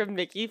picture of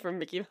Mickey from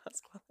Mickey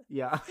Mouse Club.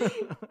 yeah.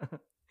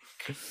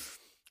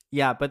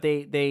 Yeah, but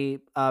they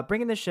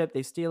bring in the ship,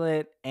 they steal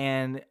it,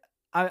 and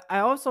I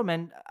also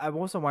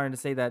wanted to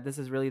say that this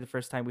is really the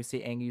first time we see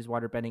Aang use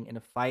waterbending in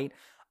a fight,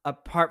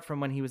 apart from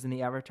when he was in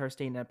the Avatar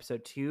state in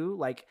episode 2.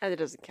 Like And it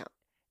doesn't count.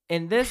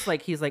 in this,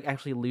 like he's like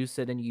actually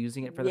lucid and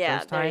using it for the Yeah,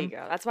 first there you time.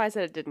 go. That's why I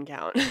said it didn't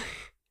count.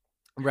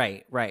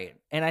 Right, right.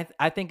 And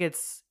I think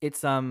it's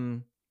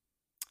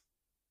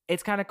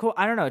it's kind of cool.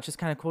 I don't know. It's just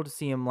kind of cool to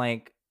see him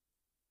like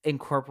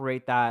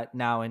incorporate that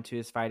now into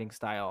his fighting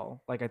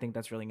style. Like I think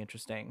that's really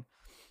interesting.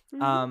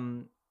 Mhm.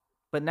 Um,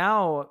 but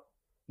now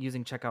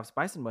using Chekhov's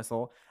bison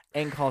whistle,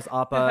 Aang calls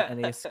Appa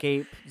and they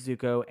escape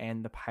Zuko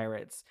and the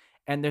pirates.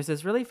 And there's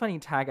this really funny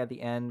tag at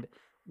the end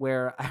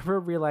where Ira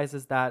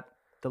realizes that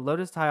the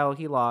lotus tile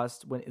he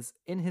lost when is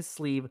in his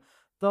sleeve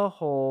the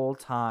whole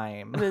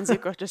time. And then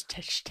Zuko just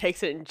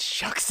takes it and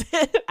chucks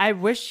it. I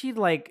wish he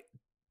like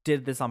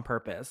did this on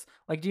purpose.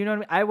 Like, do you know what I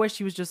mean? I wish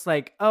he was just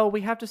like, oh,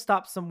 we have to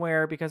stop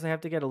somewhere because I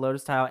have to get a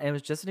lotus tile, and it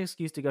was just an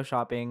excuse to go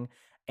shopping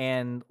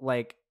and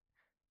like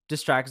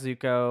distract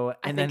Zuko,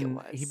 I and think it then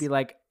he'd be was.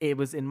 like, it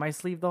was in my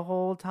sleeve the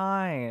whole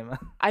time.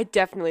 I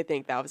definitely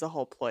think that was a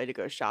whole ploy to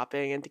go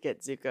shopping and to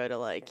get Zuko to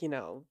like,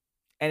 And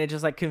it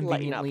just like lighten up a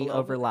conveniently little bit.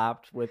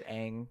 overlapped with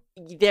Aang.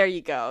 There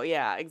you go.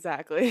 Yeah,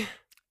 exactly.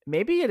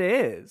 Maybe it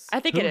is. I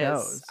think it Who is.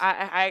 knows?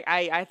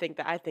 I think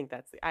that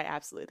I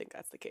absolutely think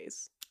that's the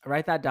case.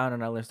 Write that down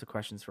on our list of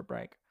questions for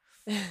break.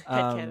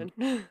 Um,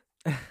 Headcanon.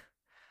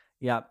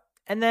 yeah.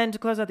 And then to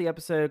close out the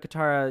episode,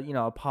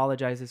 Katara,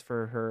 apologizes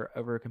for her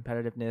over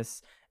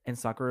competitiveness, and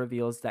Sokka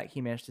reveals that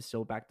he managed to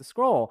steal back the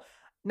scroll.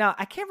 Now,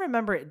 I can't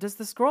remember. Does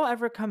the scroll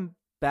ever come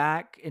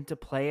back into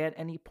play at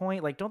any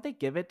point? Like, don't they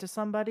give it to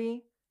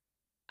somebody?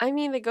 I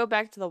mean, they go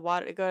back to go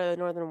to the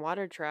Northern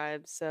Water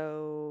Tribe,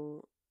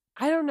 so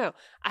I don't know.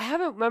 I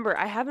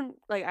haven't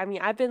like I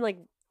mean, I've been like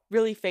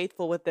really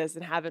faithful with this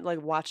and haven't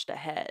like watched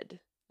ahead.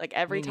 Like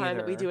every Me time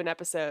that we do neither. an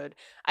episode,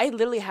 I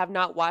literally have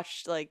not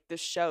watched like the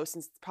show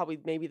since probably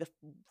maybe the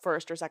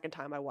first or second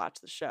time I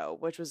watched the show,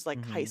 which was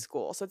like high Hmm.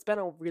 school. So it's been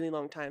a really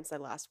long time since I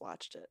last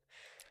watched it.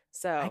 I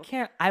So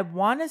can't. I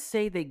want to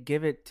say they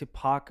give it to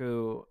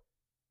Paku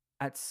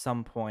at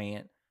some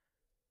point,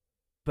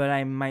 but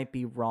I might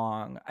be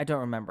wrong. I don't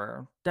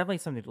remember. Definitely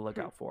something to look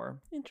hmm, out for.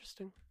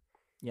 interesting.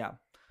 Yeah.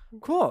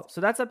 Cool. Interesting. So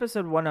that's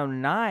episode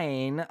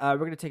 109. We're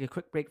going to take a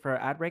quick break for our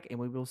ad break, and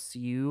we will see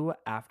you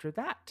after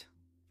that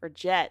For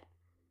Jet.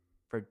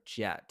 for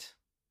Jet.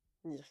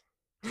 Yeah.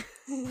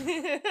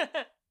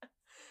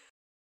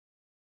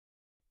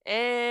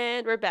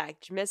 And we're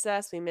back. Did you miss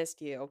us? We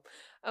missed you.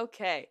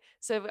 Okay,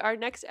 so our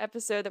next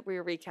episode that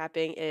we're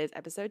recapping is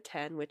episode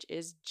 10, which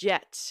is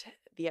Jet.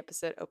 The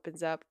episode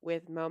opens up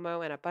with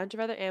Momo and a bunch of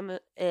other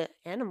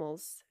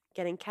animals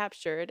getting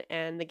captured,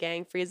 and the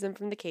gang frees them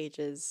from the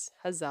cages.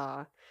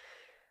 Huzzah.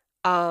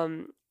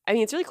 Um, I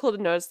mean, it's really cool to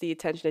notice the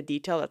attention to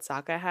detail that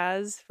Sokka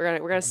has.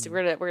 Mhm.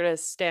 We're gonna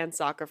stand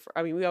Sokka for.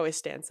 I mean, we always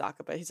stand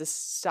Sokka, but he's a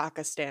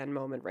Sokka stand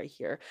moment right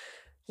here.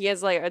 He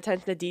has like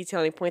attention to detail,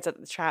 and he points out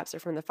that the traps are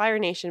from the Fire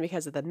Nation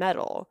because of the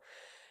metal.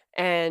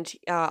 And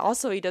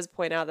also, he does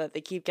point out that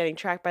they keep getting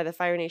tracked by the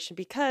Fire Nation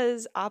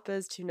because Appa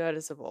is too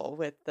noticeable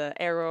with the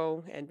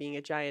arrow and being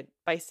a giant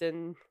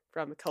bison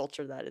from a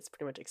culture that is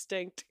pretty much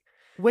extinct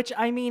Which,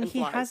 I mean, and he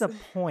has flies. a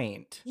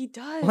point. He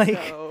does, Like,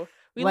 though.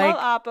 We love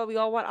like Appa. We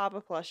all want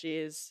Appa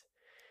plushies,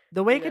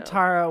 the way you know.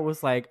 Katara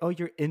was like, "Oh,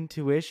 your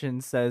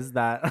intuition says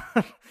that."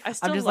 I I'm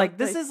still just like, love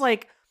this this. is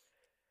like,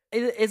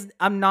 it's.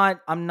 I'm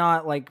not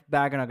like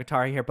bagging on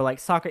Katara here, but like,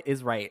 Sokka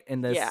is right in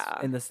this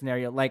Yeah. in this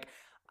scenario. Like,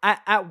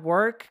 at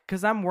work,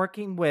 because I'm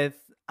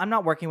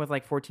not working with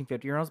like 14,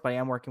 15 year olds, but I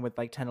am working with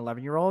like 10,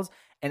 11 year olds.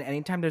 And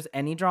anytime there's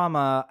any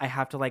drama, I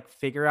have to like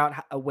figure out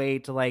a way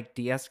to like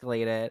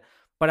de-escalate it.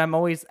 But I'm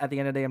always at the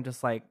end of the day, I'm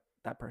just like,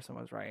 that person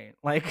was right.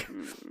 Like,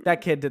 that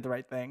Mm, kid did the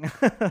right thing.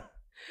 But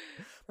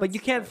that's you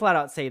can't fair. flat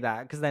out say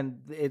that because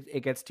then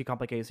it gets too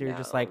complicated. So you're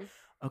just like, No.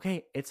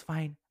 okay, it's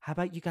fine. How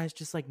about you guys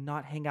just like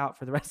not hang out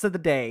for the rest of the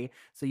day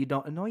so you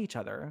don't annoy each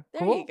other?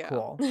 There you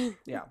Cool? go. Cool.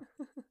 Yeah.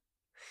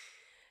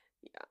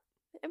 Yeah.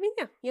 I mean,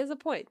 yeah, he has a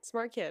point.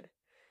 Smart kid.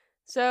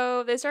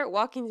 So they start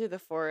walking through the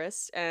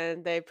forest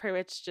and they pretty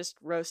much just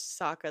roast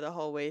Sokka the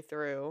whole way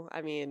through.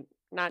 I mean,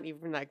 not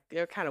even like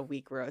they're kind of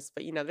weak roast,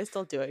 but they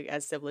still do it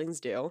as siblings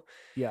do.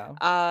 Yeah.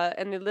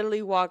 And they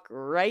literally walk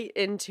right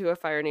into a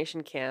Fire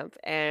Nation camp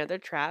and they're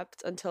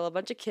trapped until a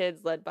bunch of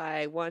kids led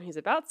by one who's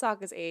about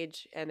Sokka's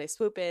age and they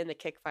swoop in, they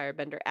kick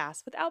Firebender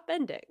ass without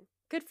bending.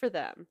 Good for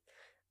them.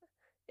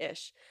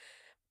 Ish.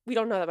 We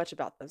don't know that much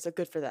about them, so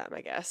good for them,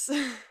 I guess.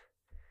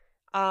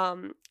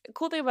 Um,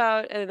 cool thing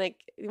about and like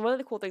one of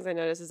the cool things I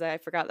noticed is that I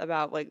forgot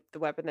about like the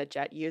weapon that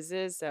Jet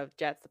uses. So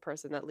Jet's the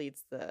person that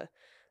leads the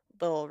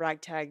little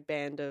ragtag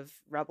band of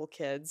rebel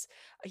kids.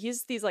 He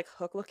uses these like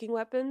hook-looking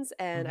weapons,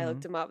 and I Mm-hmm.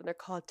 looked them up, and they're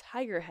called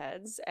tiger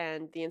heads,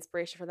 and the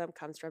inspiration for them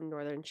comes from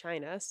northern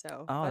China.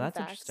 So Oh, fun that's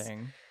facts.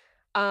 interesting.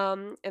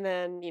 And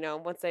then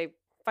once they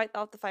fight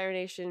off the Fire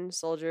Nation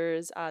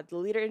soldiers, the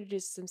leader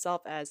introduces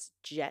himself as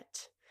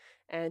Jet,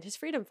 and his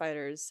freedom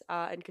fighters.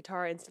 And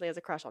Katara instantly has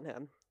a crush on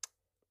him.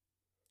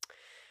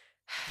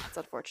 It's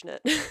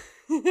unfortunate.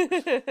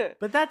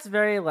 But that's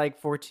very like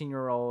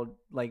 14-year-old,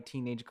 like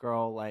teenage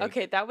girl,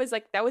 Okay,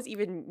 like, that was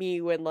even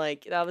me when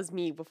that was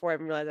me before I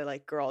even realized I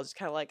like girls. Just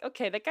kind of like,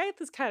 okay, that guy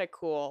is kind of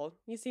cool.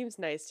 He seems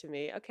nice to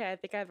me. Okay, I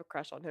think I have a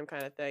crush on him,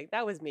 kind of thing.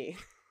 That was me.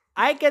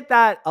 I get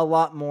that a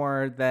lot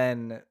more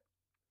than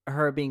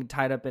her being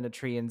tied up in a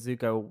tree and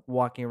Zuko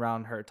walking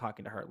around her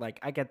talking to her. Like,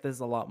 I get this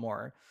a lot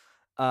more.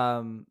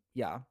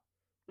 Yeah.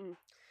 Mm.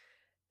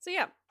 So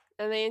yeah,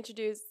 and they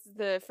introduce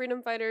the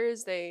freedom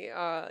fighters. They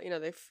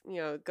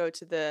go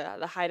to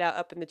the hideout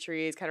up in the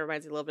trees. Kind of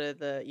reminds me a little bit of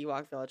the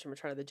Ewok village from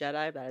Return of the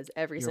Jedi. That is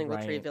every You're single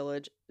tree right.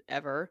 village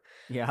ever.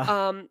 Yeah.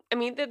 I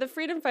mean the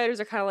freedom fighters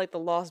are kind of like the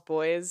Lost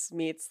Boys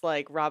meets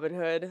like Robin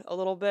Hood a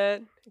little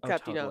bit, Oh,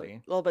 except totally.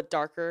 a little bit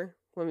darker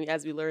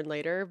as we learn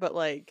later. But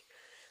like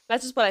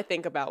that's just what I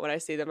think about when I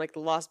see them. Like the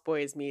Lost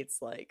Boys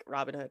meets like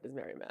Robin Hood as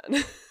Merry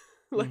Men.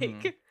 Mm-hmm.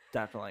 like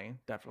Definitely.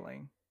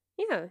 Definitely.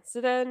 yeah. So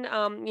then,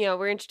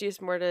 we're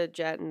introduced more to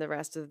Jet and the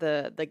rest of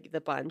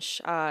the bunch.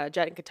 Jet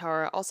and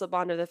Katara also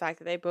bond over the fact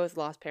that they both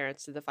lost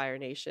parents to the Fire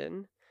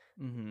Nation.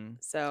 Mm-hmm.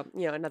 So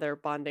another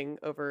bonding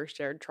over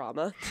shared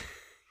trauma.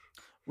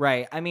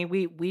 Right. I mean,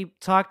 we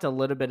talked a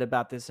little bit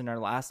about this in our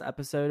last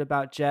episode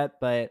about Jet,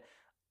 but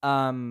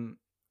um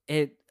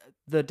it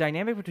the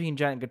dynamic between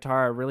Jet and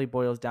Katara really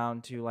boils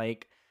down to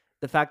like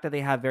the fact that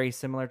they have very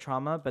similar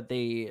trauma, but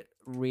they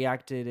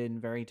reacted in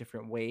very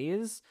different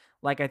ways.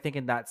 Like I think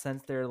in that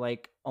sense they're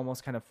like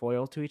almost kind of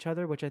foil to each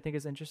other, which I think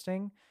is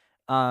interesting.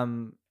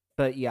 Um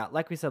but yeah,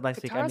 like we said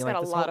last week, I Katara's mean got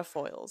like a this lot whole of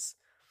foils.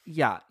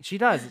 yeah, she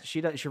does.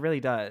 She does. She really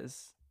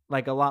does.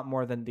 Like a lot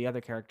more than the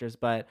other characters.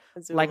 But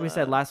like we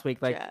said Azula, last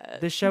week, like Jet.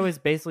 this show is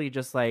basically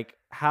just like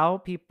how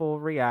people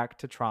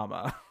react to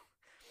trauma.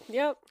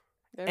 Yep.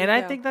 There we And go.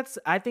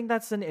 I think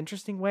that's an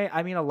interesting way.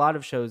 I mean, a lot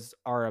of shows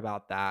are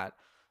about that.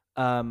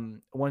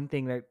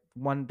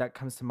 One that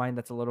comes to mind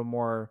that's a little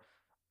more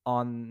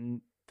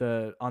on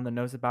on the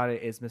nose about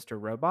it is Mr.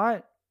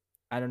 Robot.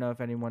 I don't know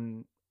if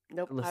anyone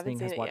Nope, haven't listening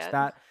seen has it watched yet.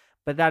 that,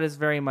 but that is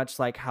very much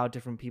like how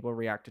different people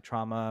react to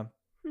trauma.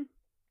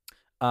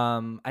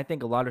 Hmm. I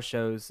think a lot of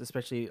shows,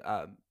 especially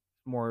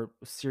more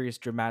serious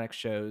dramatic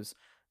shows,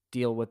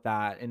 deal with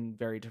that in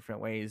very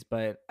different ways.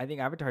 But I think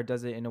Avatar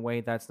does it in a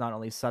way that's not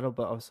only subtle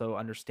but also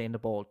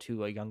understandable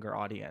to a younger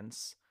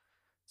audience.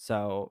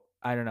 So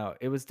I don't know.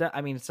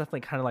 I mean, it's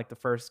definitely kind of like the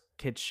first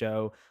kids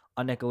show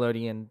on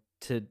Nickelodeon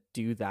to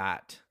do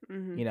that,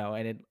 Hmm.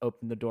 and it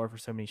opened the door for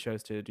so many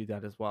shows to do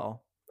that as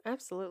well.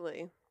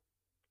 Absolutely.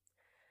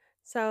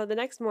 So the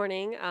next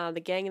morning,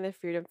 the gang and the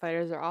freedom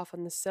fighters are off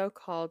on the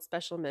so-called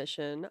special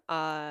mission.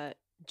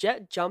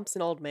 Jet jumps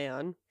an old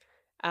man,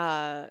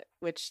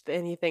 which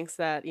then he thinks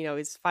that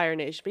he's Fire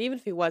Nation. But even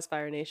if he was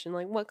Fire Nation,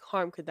 like what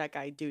harm could that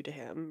guy do to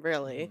him,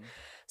 really? Hmm.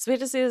 So we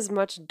have to see this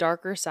much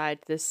darker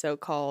side to this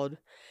so-called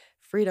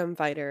freedom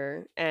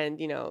fighter, and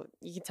you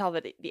can tell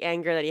that the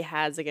anger that he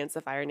has against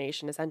the Fire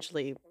Nation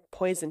essentially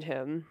poisoned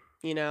him.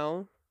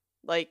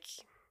 Like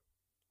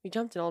he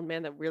jumped an old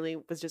man that really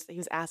was just he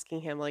was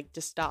asking him like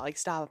just stop, like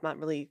stop,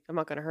 I'm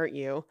not gonna hurt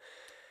you.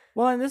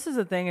 Well, and this is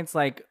the thing. It's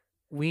like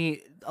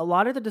a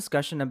lot of the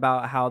discussion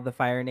about how the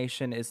Fire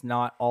Nation is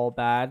not all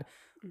bad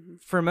Hmm.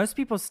 for most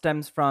people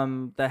stems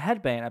from the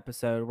headband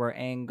episode where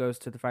Aang goes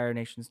to the Fire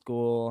Nation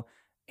school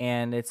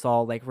and it's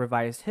all like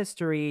revised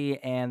history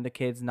and the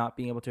kids not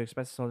being able to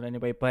express themselves in any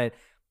way. But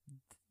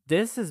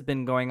this has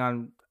been going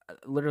on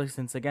literally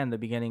since again the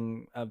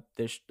beginning of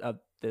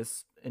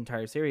this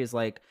entire series.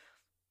 Like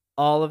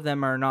all of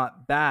them are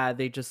not bad;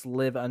 they just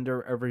live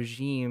under a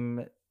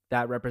regime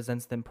that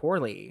represents them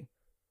poorly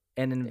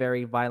and in Yeah.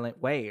 very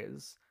violent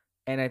ways.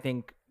 And I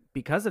think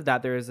because of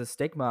that, there is a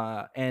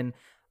stigma. And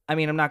I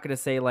mean, I'm not going to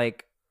say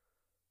like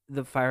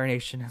the Fire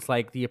Nation is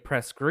like the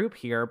oppressed group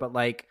here, but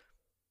like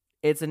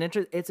it's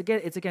again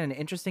an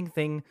interesting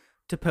thing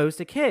to pose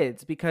to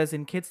kids because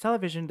in kids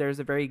television there's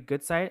a very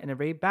good side and a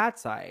very bad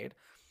side.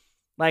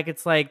 Like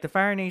it's like the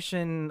Fire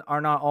Nation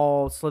are not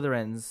all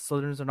Slytherins.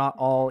 Slytherins are not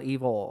all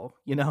evil,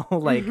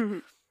 like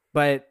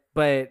but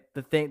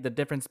the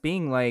difference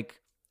being like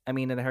I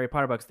mean in the Harry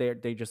Potter books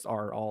they just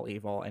are all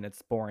evil and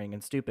it's boring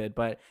and stupid.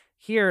 But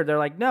here they're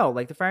like no,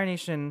 like the Fire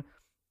Nation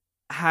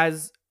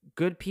has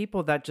good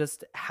people that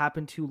just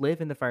happen to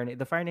live in the Fire Nation.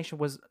 The Fire Nation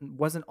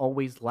wasn't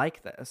always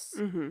like this.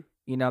 Hmm.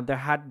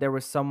 There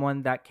was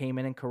someone that came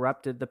in and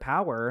corrupted the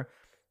power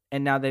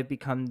and now they've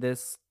become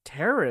this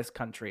terrorist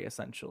country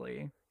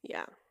essentially.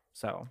 Yeah.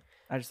 So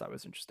I just thought it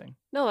was interesting.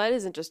 No, that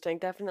is interesting.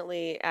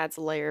 Definitely adds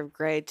a layer of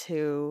gray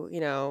to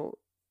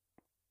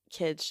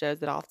kids shows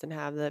that often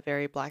have the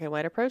very black and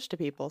white approach to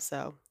people.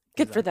 So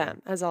good for Exactly.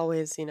 them. As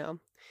always,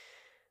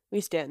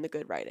 we stand the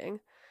good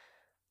writing.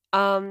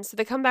 So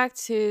they come back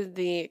to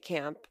the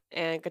camp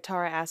and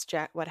Katara asks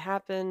Jack what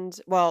happened.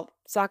 Well,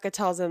 Sokka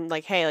tells him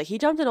like, "Hey, like he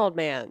jumped an old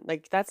man.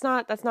 Like that's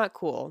not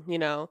cool." And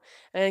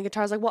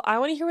Katara's like, "Well, I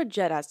want to hear what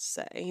Jet has to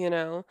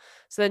say."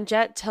 So then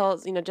Jet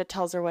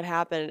tells her what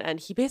happened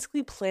and he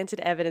basically planted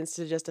evidence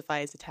to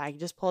justify his attack. He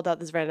just pulled out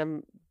this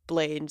random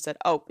blade and said,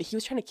 "Oh, he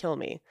was trying to kill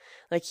me."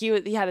 Like he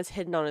had this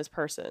hidden on his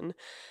person.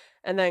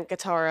 And then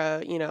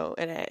Katara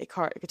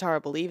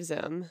believes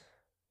him.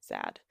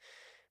 Sad.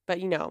 But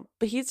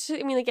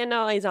I mean, again,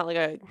 no, he's not like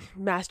a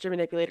master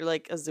manipulator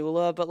like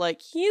Azula, but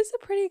like he's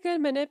a pretty good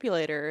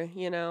manipulator.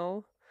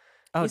 Oh,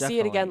 We see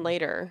it again definitely.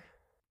 later.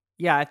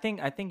 Yeah, I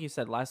think you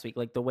said last week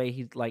like the way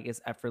he like is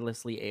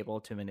effortlessly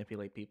able to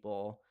manipulate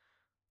people.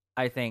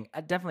 I think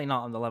definitely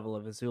not on the level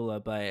of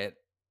Azula, but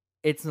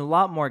it's a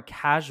lot more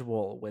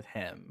casual with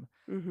him.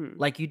 Hmm.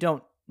 Like you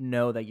don't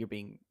know that you're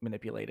being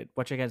manipulated,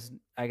 which I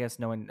guess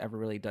no one ever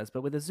really does.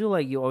 But with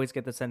Azula, you always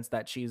get the sense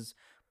that she's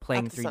Up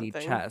playing to 3D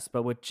something. chess.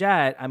 But with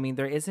Jet, I mean,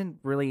 there isn't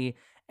really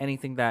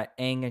anything that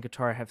Aang and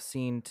Katara have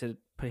seen to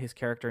put his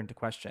character into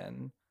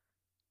question,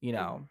 you Mm.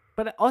 know.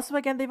 But also,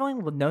 again, they've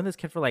only known this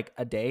kid for like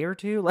a day or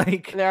two,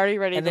 And they're already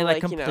ready and to they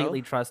like like,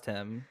 completely trust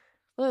him.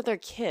 well, they're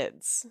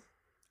kids.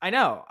 I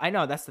know.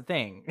 That's the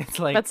thing. It's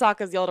But like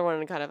Sokka's the older one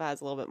and kind of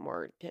has a little bit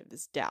more of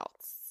his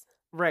doubts.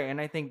 right, and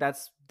I think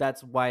that's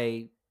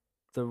why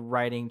the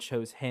writing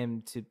chose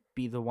him to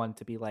be the one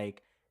to be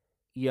like,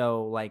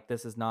 yo, like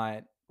this is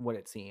not what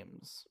it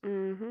seems.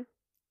 Mm-hmm.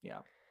 Yeah.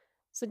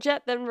 So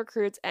Jet then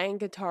recruits Aang and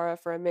Katara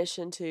for a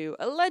mission to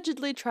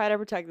allegedly try to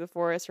protect the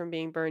forest from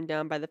being burned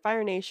down by the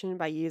Fire Nation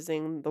by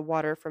using the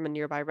water from a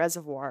nearby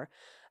reservoir.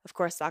 Of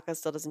course, Sokka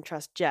still doesn't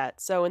trust Jet.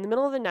 So in the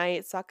middle of the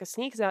night, Sokka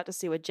sneaks out to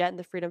see what Jet and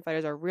the Freedom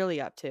Fighters are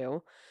really up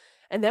to.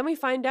 And then we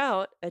find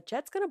out that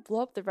Jet's going to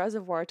blow up the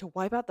reservoir to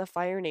wipe out the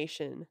Fire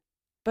Nation.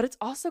 But it's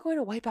also going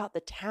to wipe out the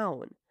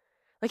town.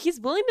 Like, he's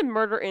willing to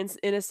murder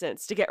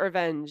innocents to get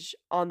revenge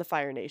on the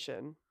Fire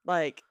Nation.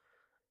 Like,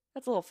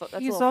 that's a He's little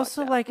fucked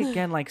also up. like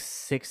again like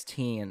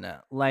 16.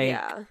 Like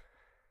Yeah.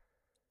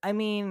 I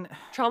mean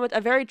A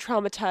very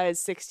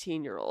traumatized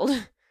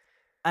 16-year-old.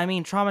 I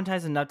mean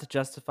traumatized enough to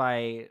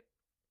justify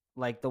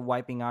like the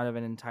wiping out of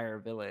an entire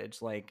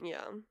village. Like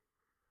Yeah.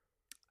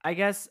 I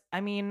guess I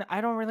mean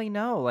I don't really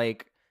know.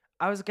 Like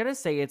I was gonna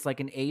say it's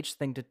like an age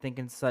thing to think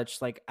in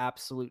such like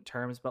absolute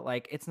terms, but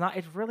like it's not.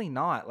 It's really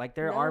not. Like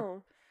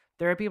No.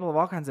 there are people of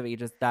all kinds of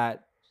ages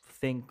that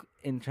think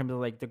in terms of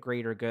like the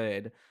greater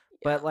good, Yeah.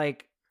 but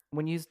like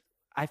when you,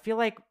 I feel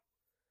like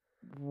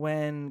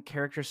when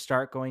characters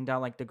start going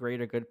down like the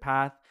greater good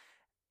path,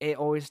 it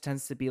always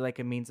tends to be like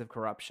a means of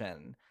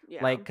corruption.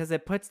 Yeah. Like because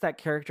it puts that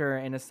character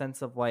in a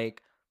sense of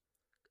like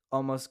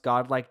almost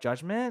godlike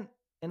judgment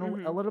in a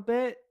Mhm. little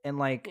bit. And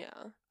like,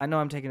 Yeah. I know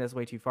I'm taking this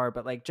way too far,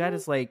 but like Jed Mm,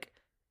 is like,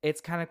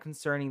 it's kind of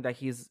concerning that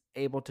he's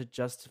able to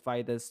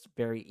justify this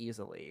very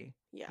easily.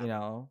 yeah. You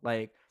know,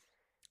 like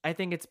I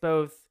think it's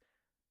both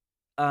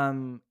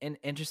an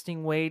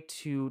interesting way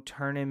to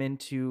turn him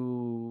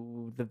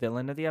into the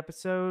villain of the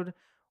episode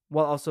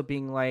while also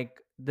being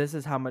like this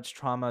is how much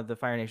trauma the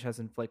Fire Nation has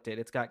inflicted.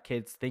 It's got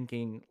kids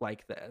thinking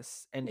like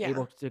this and Yeah.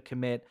 able to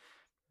commit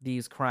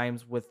these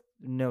crimes with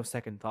no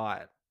second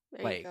thought.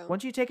 There you Like go.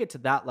 once you take it to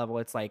that level,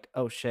 it's like,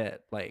 oh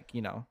shit, like,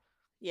 you know.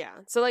 Yeah.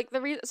 So like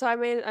the reason, so I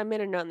made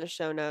a note in the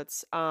show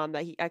notes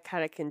that I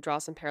kind of can draw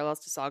some parallels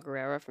to Saw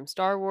Gerrera from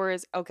Star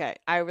Wars. Okay,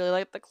 I really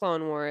like the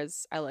Clone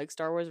Wars. I like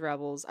Star Wars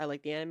Rebels. I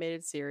like the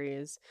animated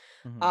series.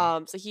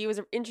 Mhm. So he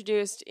was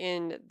introduced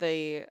in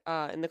the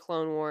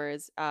Clone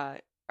Wars, a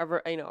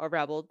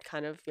rebel,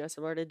 kind of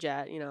similar to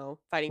Jet,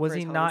 fighting for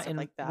his home and stuff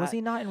like Was that.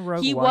 he not in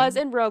Rogue He was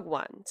One? in Rogue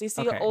One, so you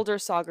see the Okay. older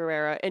Saw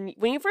Gerrera, and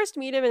when you first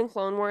meet him in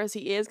Clone Wars,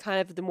 he is kind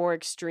of the more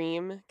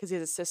extreme because he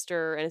has a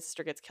sister, and his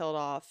sister gets killed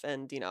off,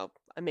 and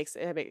it makes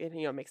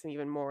him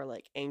even more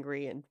like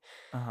angry and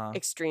Uh-huh.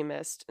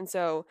 extremist. And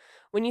so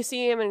when you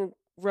see him in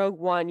Rogue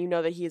One, you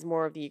know that he's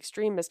more of the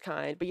extremist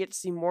kind, but you get to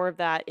see more of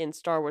that in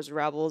Star Wars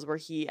Rebels, where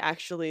he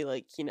actually,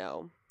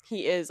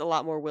 he is a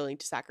lot more willing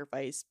to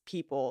sacrifice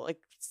people,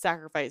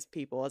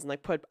 as in,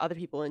 like, put other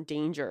people in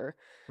danger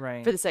for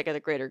Right. the sake of the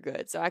greater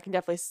good. So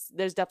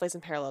there's definitely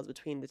some parallels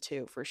between the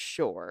two for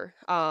sure.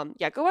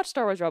 Yeah, go watch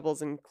Star Wars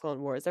Rebels and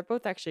Clone Wars. They're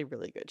both actually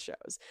really good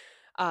shows.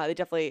 They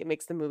definitely it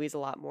makes the movies a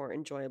lot more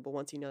enjoyable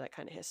once you know that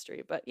kind of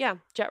history. But yeah,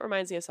 Jet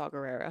reminds me of Saw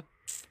Gerrera.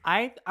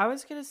 I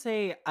was gonna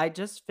say I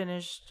just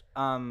finished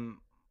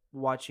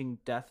watching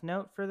Death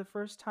Note for the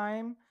first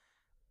time,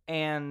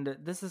 and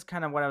this is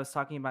kind of what I was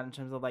talking about in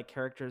terms of like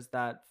characters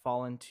that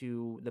fall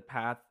into the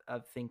path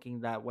of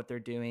thinking that what they're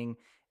doing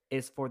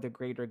is for the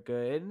greater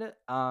good.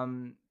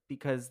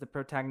 Because the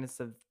protagonist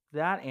of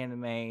that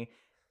anime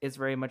is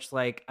very much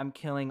like I'm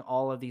killing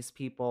all of these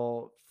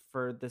people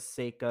for the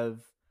sake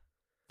of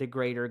the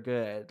greater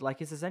good. Like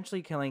he's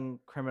essentially killing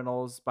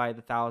criminals by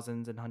the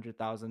thousands and hundred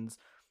thousands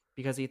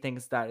because he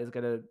thinks that is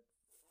gonna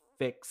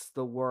fix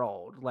the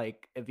world.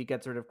 Like if he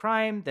gets rid of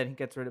crime, then he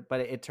gets rid of.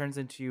 But it turns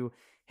into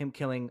him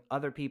killing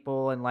other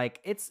people, and like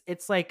it's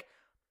like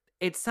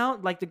it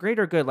sounds like the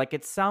greater good. Like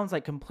it sounds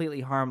like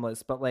completely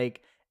harmless, but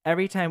like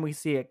every time we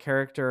see a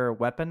character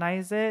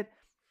weaponize it,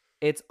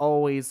 it's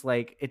always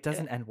like it It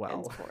doesn't end ends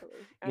well. poorly.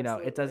 You know,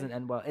 it doesn't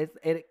Absolutely. end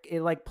well.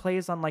 It like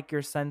plays on like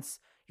your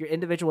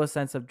individual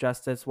sense of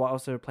justice while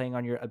also playing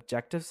on your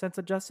objective sense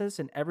of justice,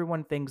 and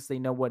everyone thinks they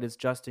know what is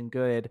just and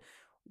good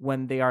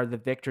when they are the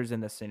victors in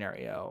the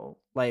scenario.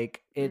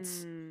 Like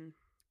Mm,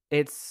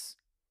 it's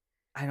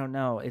I don't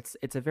know. It's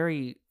a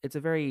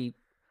very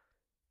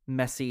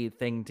messy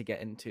thing to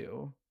get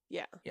into.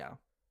 yeah. Yeah.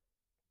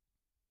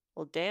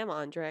 Well, damn,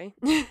 Andre.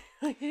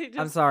 Like, you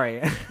I'm just sorry.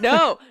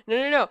 no, no,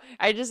 no, no.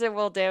 I just said,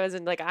 well, damn, as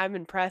in, like, I'm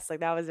impressed. Like,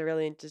 that was a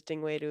really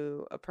interesting way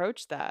to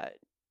approach that.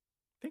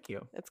 Thank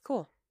you. That's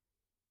cool.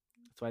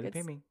 That's why they pay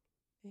It's me.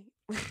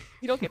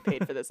 you don't get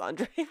paid for this,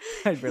 Andre.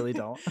 I really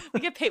don't. We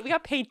get paid. We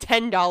got paid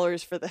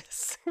 $10 for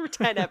this for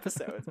 10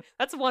 episodes.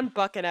 That's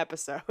 $1 an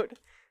episode.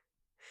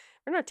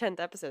 We're in our 10th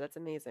episode. That's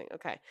amazing.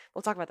 Okay.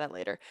 We'll talk about that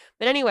later.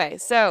 But anyway,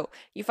 so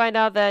you find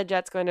out that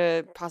Jet's going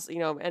to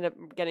possibly, end up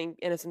getting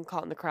innocent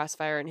caught in the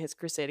crossfire in his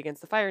crusade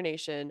against the Fire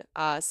Nation.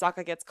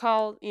 Sokka gets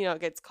called,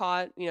 gets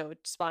caught,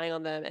 spying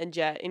on them,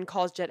 and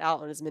calls Jet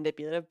out on his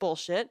manipulative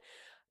bullshit.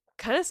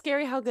 Kind of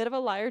scary how good of a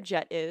liar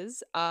Jet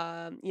is.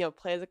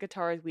 Plays with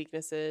Katara's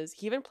weaknesses.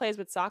 He even plays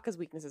with Sokka's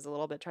weaknesses a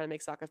little bit, trying to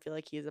make Sokka feel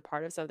like he's a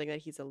part of something, that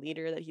he's a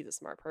leader, that he's a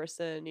smart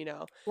person.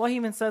 Well, he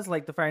even says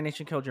like the Fire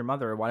Nation killed your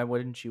mother. Why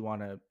wouldn't you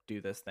want to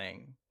do this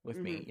thing with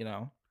Mm-hmm. me? You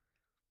know?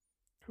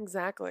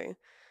 Exactly.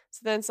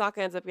 So then Sokka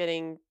ends up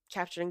getting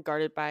captured and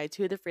guarded by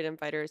two of the freedom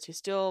fighters who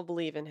still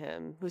believe in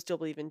him, who still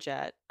believe in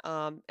Jet.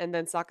 And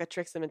then Sokka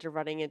tricks them into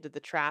running into the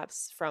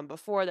traps from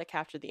before that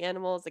captured the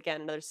animals.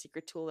 Again, another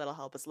secret tool that'll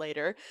help us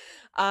later.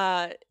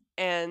 Uh,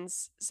 and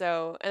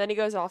then he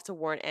goes off to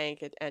warn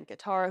Aang and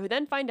Katara, who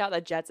then find out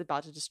that Jet's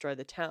about to destroy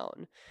the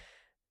town.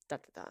 Dun,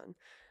 dun, dun.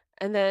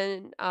 And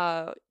then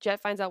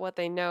Jet finds out what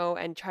they know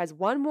and tries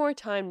one more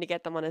time to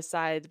get them on his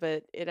side,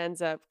 but it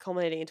ends up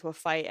culminating into a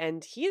fight.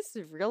 And he's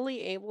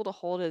really able to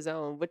hold his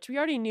own, which we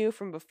already knew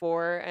from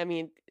before. I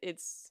mean,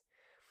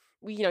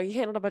 he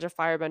handled a bunch of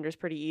firebenders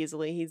pretty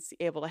easily. He's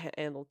able to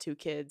handle two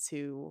kids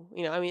who,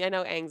 I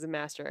know Aang's a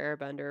master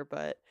airbender,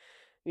 but,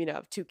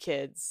 two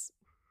kids,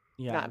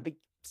 Yeah. not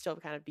still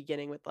kind of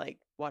beginning with like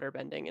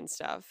waterbending and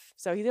stuff.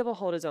 So he's able to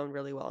hold his own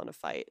really well in a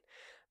fight.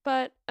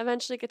 But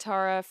eventually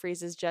Katara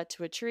freezes Jet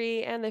to a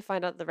tree, and they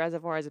find out the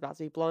reservoir is about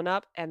to be blown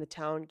up and the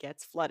town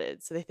gets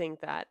flooded. So they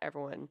think that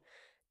everyone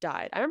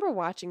died. I remember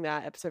watching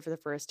that episode for the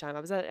first time. I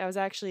was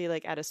actually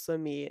like at a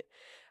swim meet.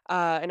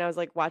 And I was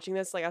like watching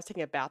this, like I was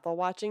taking a bath while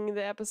watching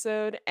the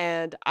episode,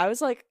 and I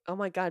was like, "Oh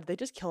my god, did they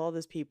just kill all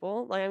those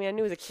people?" Like, I mean, I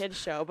knew it was a kids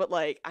show, but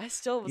like, I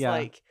still was Yeah.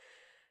 like,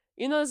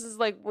 this is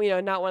like,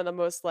 not one of the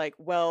most like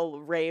well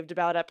raved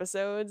about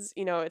episodes.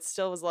 It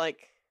still was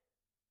like,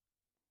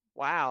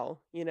 wow.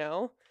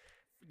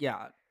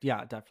 Yeah.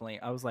 Yeah. Definitely.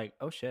 I was like,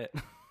 oh shit.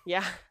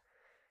 Yeah,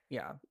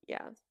 Yeah.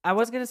 yeah. I So,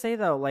 was gonna say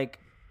though, like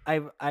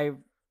I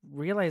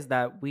realized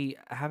that we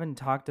haven't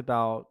talked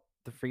about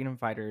the freedom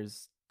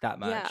fighters that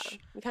yeah, much.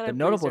 we kind The of breezed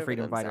notable over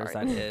freedom them. fighters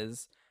Sorry. that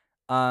is.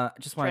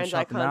 Just want to Trans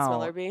shout them icon out.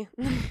 Smellerby.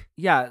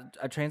 Yeah,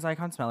 a trans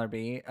icon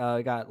Smellerby.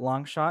 Got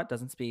Longshot,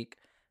 doesn't speak.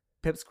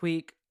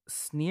 Pipsqueak,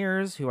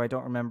 Sneers, who I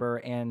don't remember,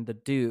 and the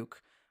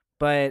Duke.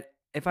 But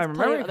if I There's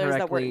plenty of remember others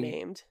that weren't correctly,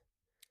 named.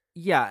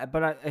 yeah.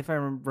 But if I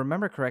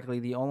remember correctly,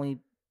 the only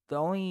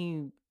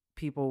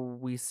people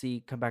we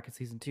see come back in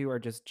season 2 are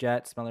just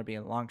Jet, Smellerby,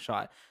 and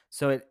Longshot.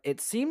 So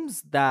it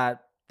seems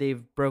that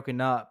they've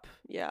broken up,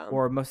 Yeah,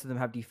 or most of them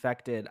have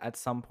defected at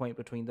some point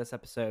between this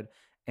episode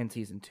and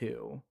season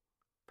 2,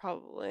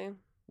 probably.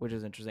 which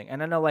is interesting.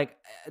 And I know like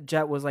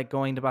Jet was like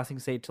going to Bossing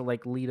State to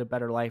like lead a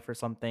better life or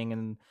something,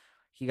 and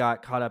he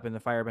got caught up in the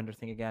firebender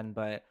thing again.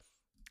 But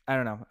I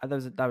don't know.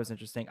 That was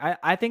interesting.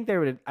 I think they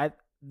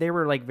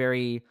were like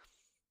very.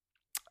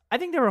 I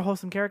think they were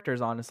wholesome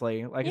characters,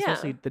 honestly. Like Yeah.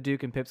 especially the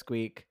Duke and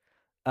Pipsqueak.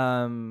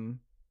 Um,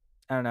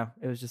 I don't know.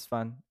 It was just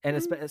fun, and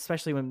Mm,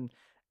 especially when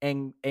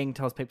Aang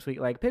tells Pipsqueak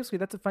like, "Pipsqueak,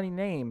 that's a funny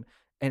name,"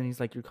 and he's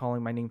like, "You're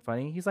calling my name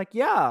funny?" He's like,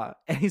 "Yeah,"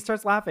 and he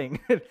starts laughing,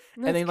 and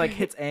then that's he like great.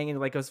 hits Aang and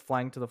like goes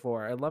flying to the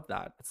floor. I love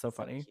that. It's so So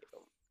funny. cute.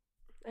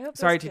 I hope those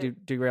Sorry to kids.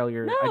 derail No,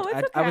 your.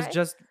 it's I was okay.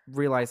 just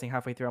realizing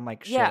halfway through. I'm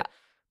like, Yeah. shit.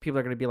 People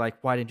are gonna be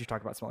like, "Why didn't you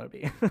talk about Smaller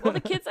B?" Well, the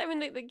kids. I mean,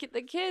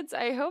 the kids.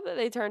 I hope that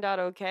they turned out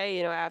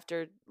okay.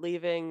 After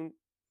leaving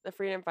the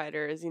freedom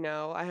fighters.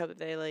 I hope that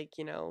they like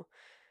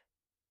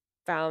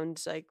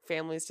found like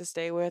families to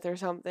stay with or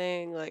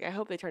something. Like, I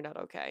hope they turned out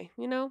okay.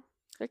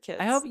 They're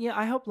I hope, kids. yeah,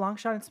 I hope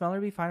Longshot and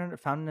Smellerby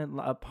found an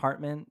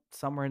apartment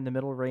somewhere in the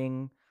Middle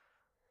Ring,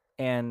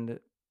 and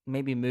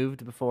maybe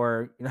moved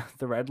before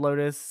the Red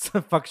Lotus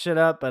fuck shit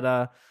up.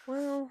 But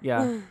Well,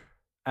 yeah,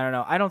 I don't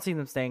know. I don't see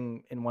them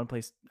staying in one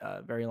place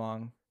very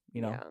long.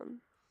 You know, yeah.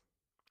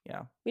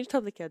 yeah. We just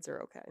hope the kids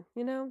are okay.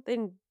 They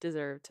didn't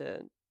deserve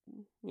to,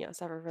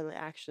 suffer for the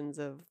actions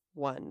of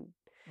one,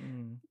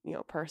 Mm.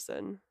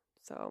 person.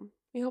 So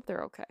we hope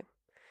they're okay.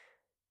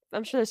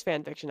 I'm sure there's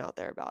fan fiction out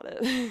there about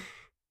it.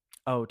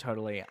 Oh,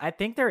 totally. I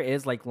think there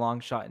is like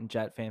Longshot and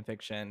Jet fan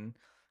fiction.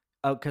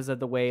 Oh, because of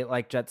the way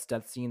like Jet's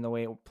death scene, the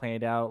way it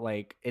played out,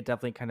 like it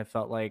definitely kind of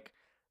felt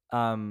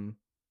um,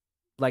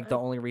 like the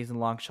I, only reason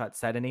Longshot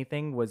said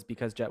anything was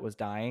because Jet was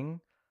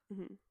dying,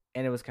 mhm.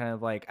 and it was kind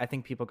of like I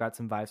think people got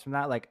some vibes from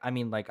that. Like, I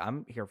mean, like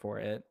I'm here for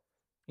it,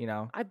 you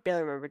know. I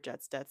barely remember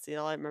Jet's death scene.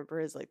 All I remember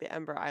is like the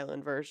Ember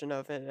Island version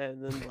of it,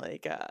 and then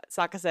like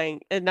Sokka saying,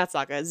 not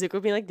Sokka,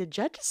 Zuko being like, "Did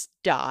Jet just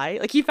die?"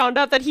 Like he found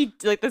out that he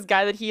like this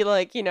guy that he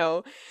like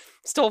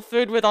stole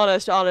food with on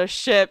a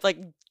ship, like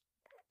Yeah,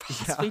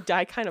 possibly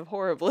died kind of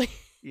horribly.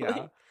 yeah.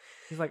 Like,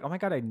 He's like, oh my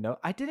god,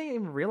 I didn't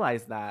even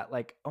realize that.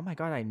 Like, oh my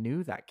god, I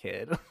knew that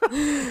kid.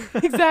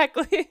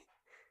 exactly.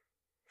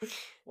 So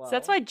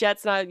that's Well, why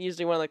Jet's not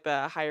usually one of like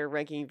the higher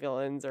ranking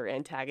villains or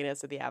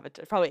antagonists of the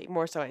Avatar. Probably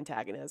more so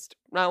antagonist.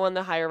 Not one of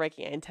the higher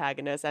ranking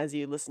antagonists as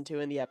you listened to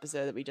in the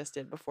episode that we just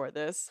did before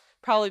this.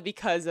 Probably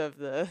because of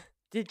the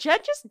did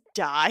Jet just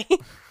die?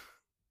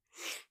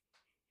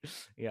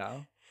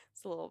 yeah.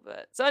 It's a little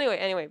bit. So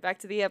anyway, back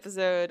to the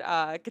episode.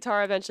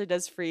 Katara eventually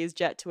does freeze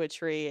Jet to a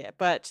tree,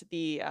 but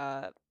the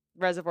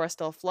reservoir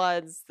still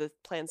floods. The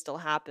plan still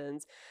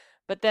happens.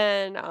 But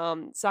then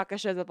Sokka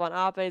shows up on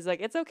Appa. He's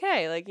like, "It's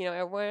okay. Like,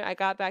 everyone. I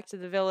got back to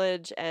the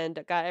village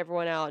and got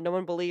everyone out. No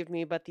one believed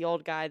me, but the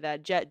old guy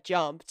that Jet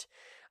jumped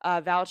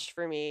vouched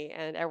for me,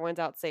 and everyone's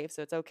out safe,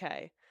 so it's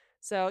okay."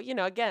 So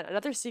again,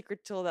 another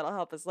secret tool that'll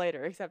help us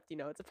later. Except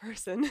it's a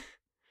person.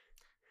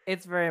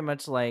 It's very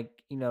much like,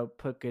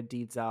 put good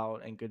deeds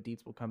out and good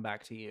deeds will come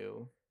back to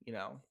you, you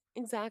know.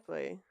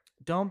 Exactly.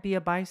 Don't be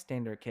a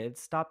bystander, kids.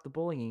 Stop the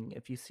bullying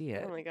if you see Oh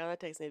it. my god, that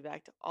takes me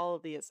back to all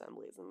of the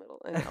assemblies in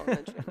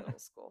elementary and middle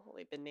school.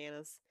 Holy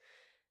bananas.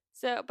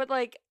 So, but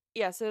like,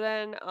 yeah, so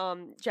then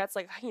Jet's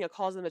like,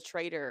 calls them a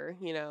traitor,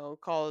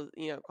 calls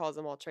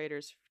them all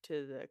traitors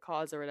to the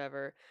cause or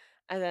whatever.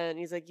 And then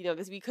he's like,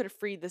 this we could have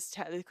freed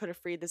we could have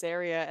freed this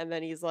area. And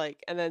then he's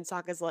like, and then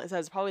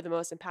says probably the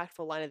most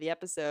impactful line of the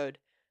episode,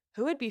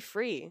 who would be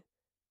free?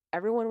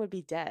 Everyone would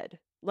be dead.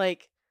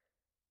 Like,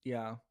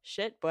 Yeah.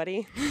 shit,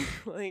 buddy.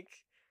 Like,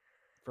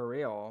 For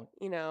real.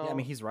 you Yeah, I mean,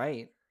 know, he's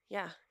right.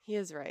 yeah, he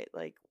is right.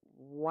 Like,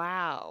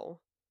 wow.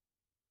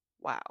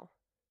 Wow.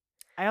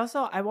 I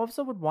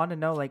also would want to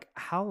know, like,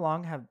 how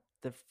long have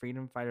the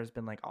freedom fighters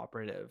been like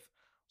operative?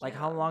 Like,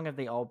 how Yeah. long have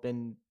they all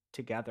been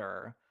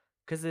together?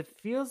 Because it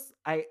Don't feels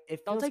take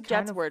kind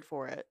Jet's of, word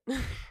for it.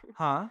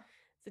 huh?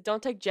 So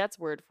don't take Jet's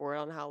word for it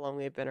on how long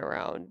they've been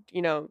around.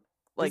 Does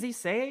Like he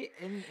say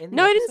in the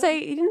no, episode?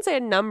 he didn't say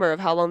a number of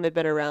how long they've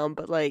been around,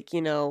 but like,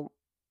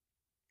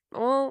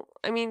 well,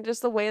 I mean,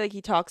 just the way like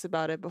he talks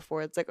about it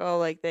before. It's like, oh,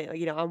 like they,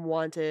 I'm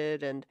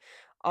wanted and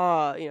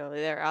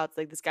they're out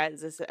like this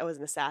was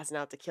an assassin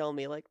out to kill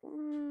me. Like,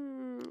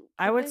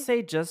 I could would they?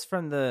 say just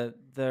from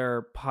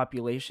their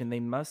population, they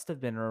must have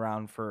been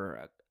around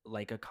for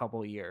like a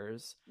couple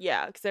years.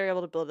 Yeah, because they're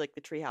able to build like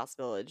the treehouse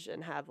village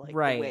and have like the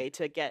Right. way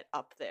to get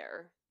up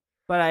there.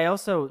 But I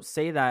also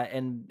say that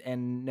and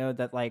know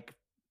that like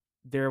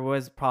there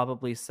was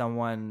probably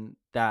someone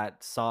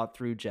that saw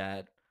through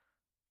Jet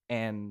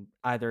and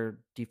either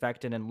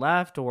defected and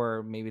left,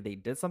 or maybe they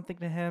did something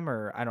to him,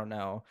 or I don't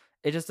know.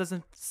 It just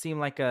doesn't seem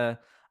like I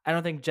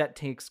don't think Jet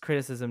takes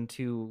criticism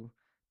too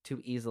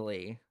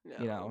easily,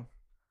 No.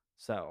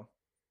 So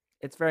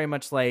it's very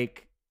much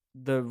like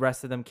the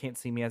rest of them can't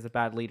see me as a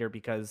bad leader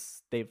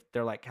because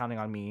they're like counting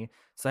on me.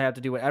 So I have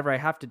to do whatever I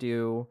have to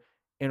do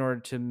in order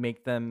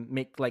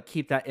to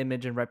keep that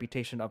image and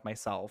reputation of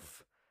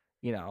myself,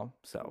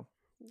 So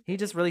he That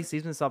just makes really sense.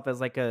 sees himself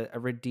as like a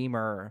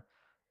redeemer,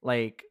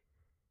 like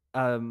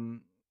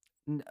um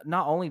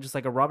not only just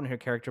like a Robin Hood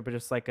character, but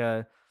just like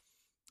a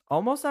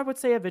almost I would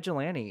say a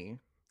vigilante,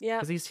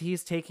 Yep. because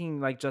he's taking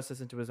like justice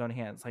into his own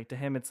hands. Like to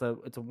him, it's a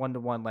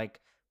 1-to-1. Like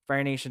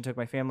Fire Nation took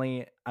my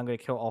family, I'm gonna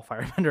kill all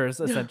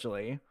firebenders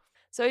essentially.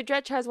 So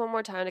Jet tries one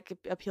more time to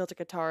appeal to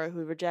Katara,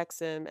 who rejects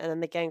him, and then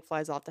the gang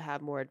flies off to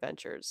have more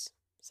adventures.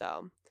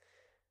 So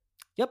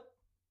Yep,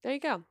 there you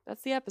go.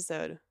 That's the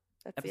episode.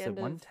 That's the episode end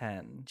of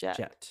 110, Jet.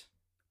 Jet.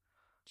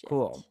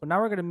 Cool. Jet. Well,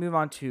 now we're gonna move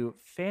on to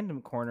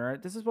fandom corner.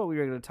 This is what we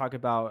were gonna talk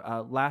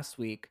about last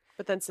week.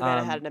 But then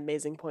Savannah had an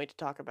amazing point to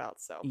talk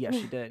about. So Yes,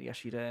 she did. Yes,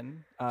 she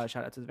did. Shout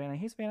out to Savannah.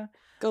 Hey, Savannah.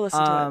 go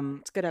listen to it.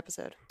 It's a good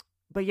episode.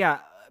 But yeah,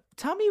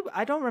 tell me.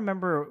 I don't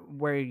remember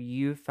where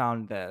you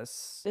found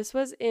this. This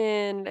was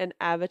in an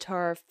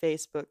Avatar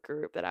Facebook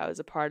group that I was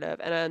a part of,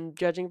 and I'm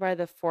judging by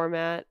the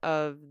format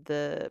of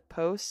the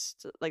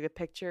post, like the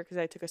picture, because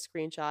I took a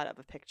screenshot of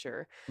a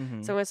picture.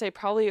 Mm-hmm. So I'm gonna say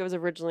probably it was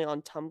originally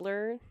on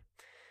Tumblr.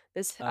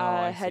 This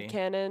I see.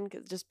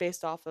 headcanon, just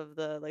based off of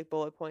the like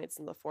bullet points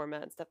and the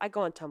format and stuff. I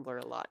go on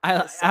Tumblr a lot. I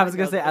Guys, so I was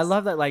gonna know say I this.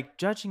 love that, like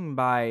judging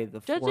by the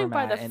Judging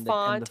by the format and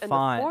font the and the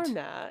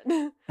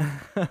font.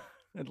 format.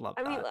 I'd love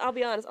I mean, that. I'll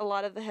be honest, a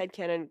lot of the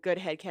good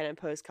headcanon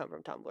posts come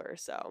from Tumblr,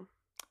 so.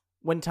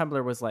 When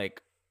Tumblr was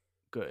like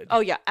good. Oh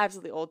yeah,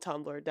 absolutely old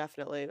Tumblr,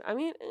 definitely. I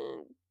mean,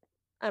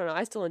 I don't know,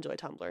 I still enjoy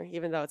Tumblr,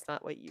 even though it's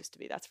not what it used to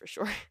be, that's for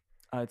sure.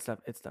 It's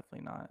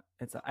definitely not.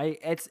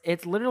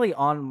 It's literally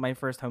on my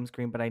first home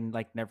screen, but I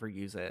like never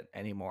use it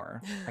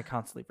anymore. I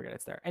constantly forget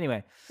it's there.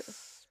 Anyway,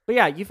 but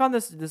yeah, you found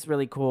this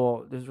really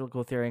cool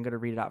theory. I'm gonna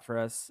read it out for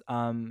us.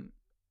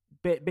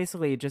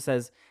 Basically, it just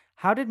says,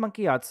 how did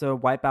Monkey Gyatso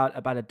wipe out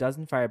about a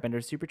dozen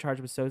firebenders supercharged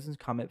with Sozin's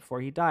comet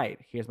before he died?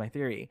 Here's my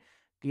theory.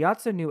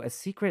 Gyatso knew a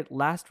secret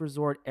last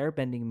resort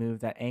airbending move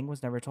that Aang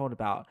was never told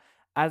about.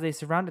 As they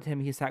surrounded him,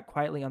 he sat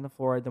quietly on the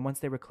floor. Then once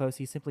they were close,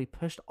 he simply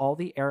pushed all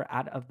the air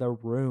out of the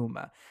room.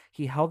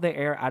 He held the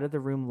air out of the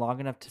room long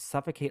enough to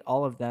suffocate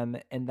all of them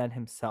and then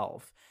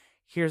himself.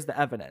 Here's the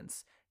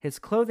evidence. His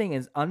clothing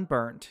is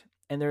unburnt,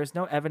 and there is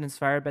no evidence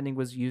firebending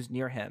was used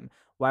near him.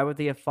 Why would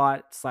they have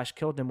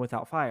fought/killed him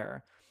without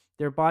fire?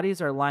 Their bodies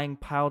are lying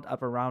piled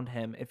up around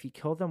him. If he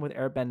killed them with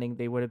airbending,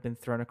 they would have been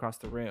thrown across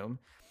the room.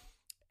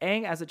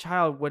 Aang, as a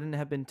child, wouldn't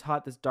have been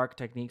taught this dark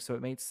technique, so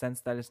it makes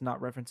sense that it's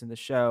not referenced in the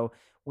show.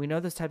 We know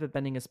this type of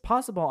bending is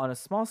possible on a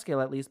small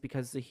scale, at least,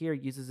 because Zahir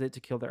uses it to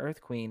kill the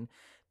Earth Queen.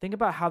 Think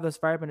about how those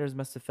firebenders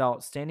must have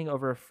felt, standing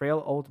over a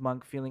frail old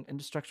monk feeling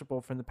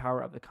indestructible from the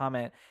power of the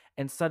comet,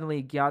 and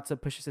suddenly Gyatso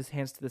pushes his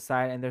hands to the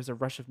side and there's a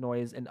rush of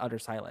noise and utter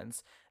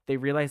silence. They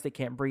realize they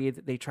can't breathe.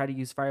 They try to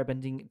use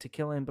firebending to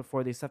kill him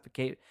before they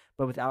suffocate,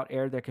 but without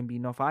air there can be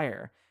no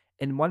fire.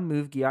 In one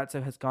move,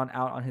 Gyatso has gone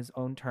out on his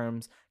own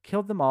terms,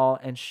 killed them all,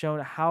 and shown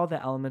how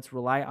the elements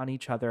rely on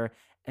each other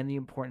and the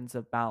importance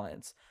of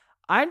balance.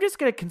 I'm just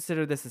going to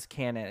consider this as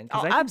canon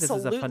because Oh, I think this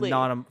is a absolutely.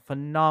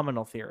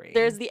 phenomenal theory.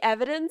 There's the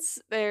evidence.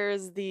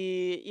 There's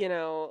the,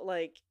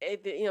 like,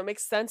 it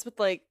makes sense with,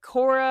 like,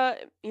 Korra.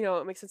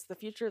 It makes sense with the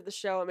future of the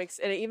show. And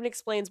it even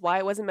explains why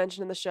it wasn't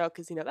mentioned in the show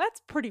because,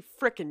 that's pretty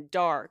freaking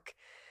dark.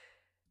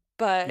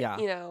 But,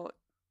 Yeah.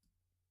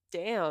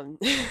 damn.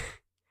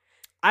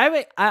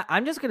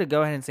 I'm just going to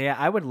go ahead and say it.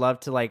 I would love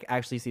to like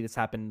actually see this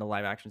happen in the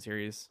live action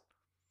series.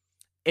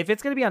 If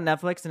it's going to be on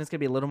Netflix and it's going to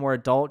be a little more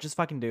adult, just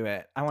fucking do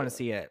it. I want to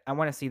see it. I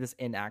want to see this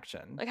in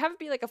action. Like, have it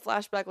be like a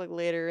flashback, like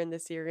later in the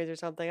series or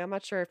something. I'm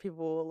not sure if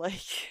people will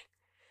like,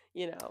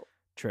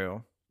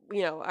 True.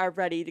 Are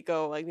ready to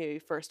go, like, maybe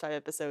first 5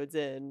 episodes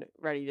in,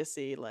 ready to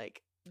see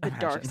like the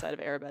dark side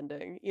of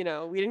airbending.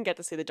 We didn't get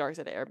to see the dark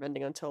side of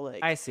airbending until like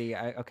I see.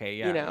 Okay,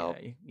 yeah,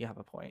 you have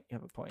a point. You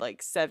have a point.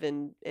 Like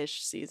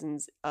 7-ish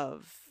seasons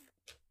of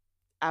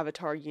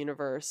Avatar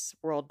universe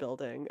world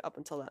building up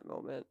until that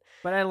moment.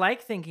 But I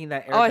like thinking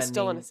that airbending. Oh, I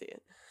still want to see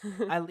it.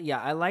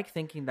 I like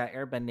thinking that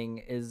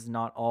airbending is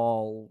not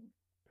all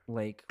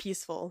like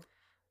peaceful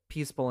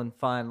and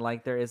fun.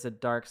 Like there is a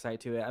dark side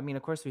to it. I mean,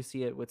 of course we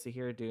see it with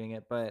Zahir doing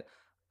it, but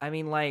I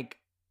mean, like,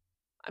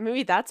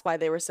 maybe that's why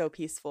they were so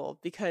peaceful,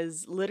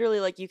 because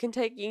literally, like, you could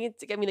see like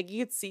the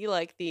you could see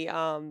like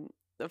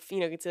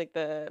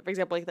for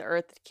example, like the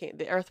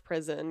earth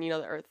prison, the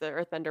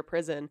earthbender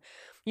prison.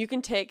 You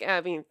can take,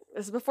 this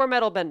is before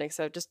metal bending,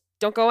 so just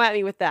don't go at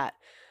me with that.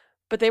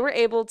 But they were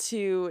able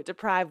to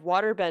deprive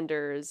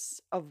waterbenders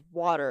of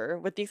water,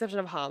 with the exception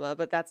of Hama,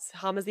 but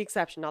Hama's the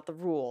exception, not the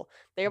rule.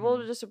 They're able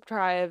to just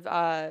deprive,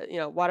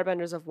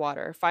 waterbenders of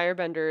water.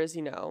 Firebenders,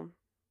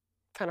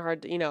 kind of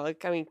hard to,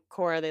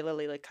 Korra, they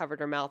literally like covered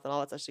her mouth and all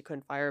that, so she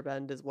couldn't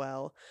firebend as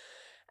well.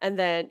 And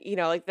then,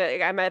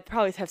 I might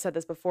probably have said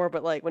this before,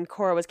 but like when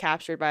Korra was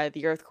captured by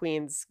the Earth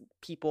Queen's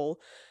people,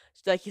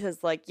 like he says,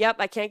 like, yep,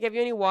 I can't give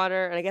you any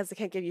water, and I guess I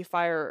can't give you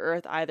fire or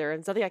earth either, and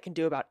there's nothing I can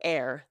do about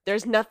air.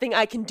 There's nothing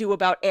I can do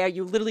about air.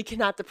 You literally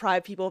cannot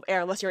deprive people of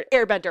air unless you're an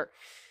airbender.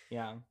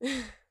 Yeah.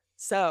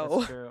 So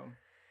that's true.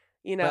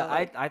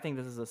 But I think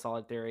this is a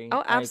solid theory.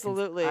 Oh,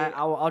 absolutely.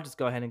 I'll just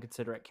go ahead and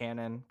consider it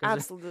canon.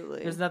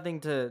 Absolutely. There's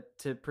nothing to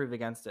prove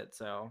against it.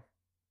 So,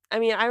 I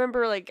mean, I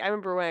remember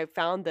when I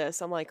found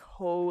this, I'm like,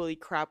 holy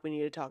crap, we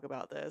need to talk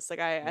about this. Like,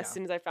 as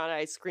soon as I found it,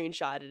 I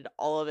screenshotted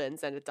all of it and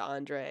sent it to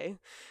Andre.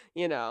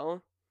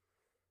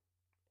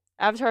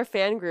 Avatar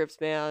fan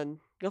groups, man.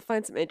 You'll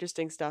find some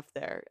interesting stuff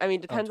there. I mean,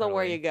 depends on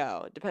where you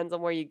go. Depends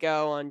on where you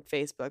go on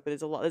Facebook, but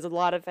there's a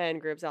lot of fan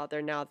groups out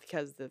there now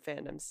because the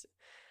fandom's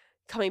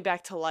coming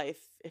back to life,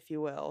 if you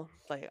will,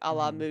 like a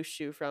la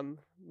Mushu from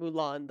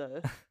Mulan,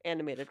 the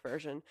animated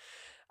version.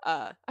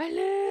 I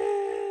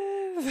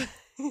live.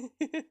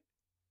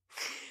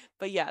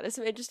 But yeah, there's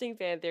some interesting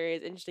fan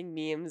theories, interesting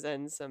memes,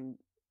 and some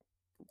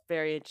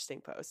very interesting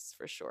posts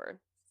for sure.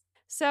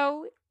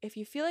 So if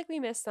you feel like we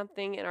missed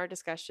something in our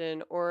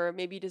discussion, or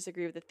maybe you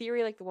disagree with the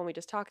theory like the one we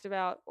just talked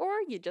about,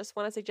 or you just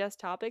want to suggest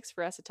topics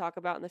for us to talk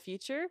about in the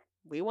future,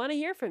 we want to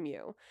hear from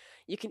you.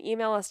 You can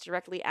email us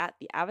directly at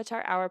the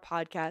Avatar Hour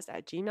Podcast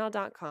at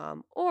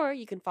gmail.com, or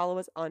you can follow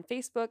us on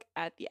Facebook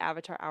at the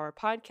Avatar Hour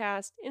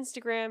Podcast,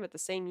 Instagram at the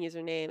same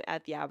username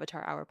at the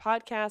Avatar Hour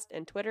Podcast,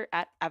 and Twitter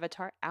at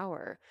Avatar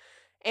Hour.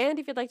 And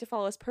if you'd like to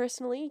follow us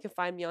personally, you can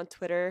find me on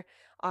Twitter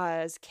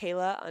as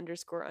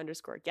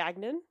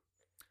Kayla__Gagnon.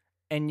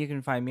 And you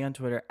can find me on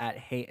Twitter at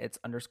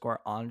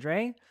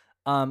 @it's_Andre.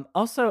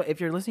 Also,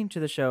 if you're listening to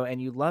the show and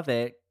you love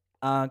it,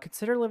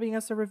 consider leaving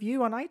us a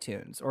review on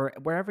iTunes or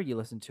wherever you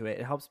listen to it.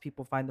 It helps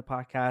people find the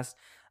podcast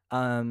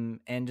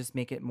and just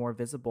make it more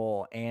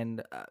visible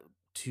and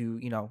to,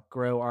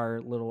 grow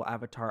our little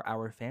Avatar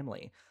Hour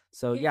family.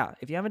 So yeah,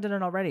 if you haven't done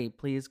it already,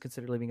 please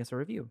consider leaving us a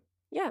review.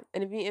 Yeah,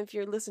 and if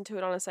you're listening to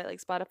it on a site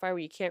like Spotify where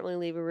you can't really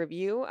leave a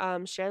review,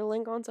 share the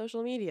link on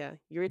social media.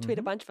 You retweet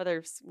a bunch of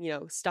other,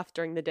 stuff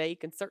during the day. You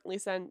can certainly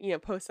send,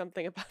 post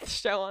something about the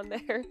show on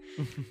there.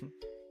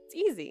 It's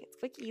easy. It's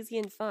quick, easy,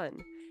 and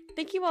fun.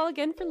 Thank you all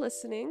again for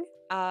listening.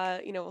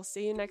 We'll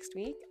see you next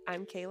week.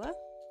 I'm Kayla.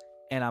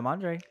 And I'm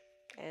Andre.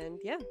 And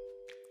yeah,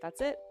 that's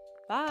it.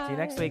 Bye. See you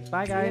next week.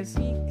 Bye, guys.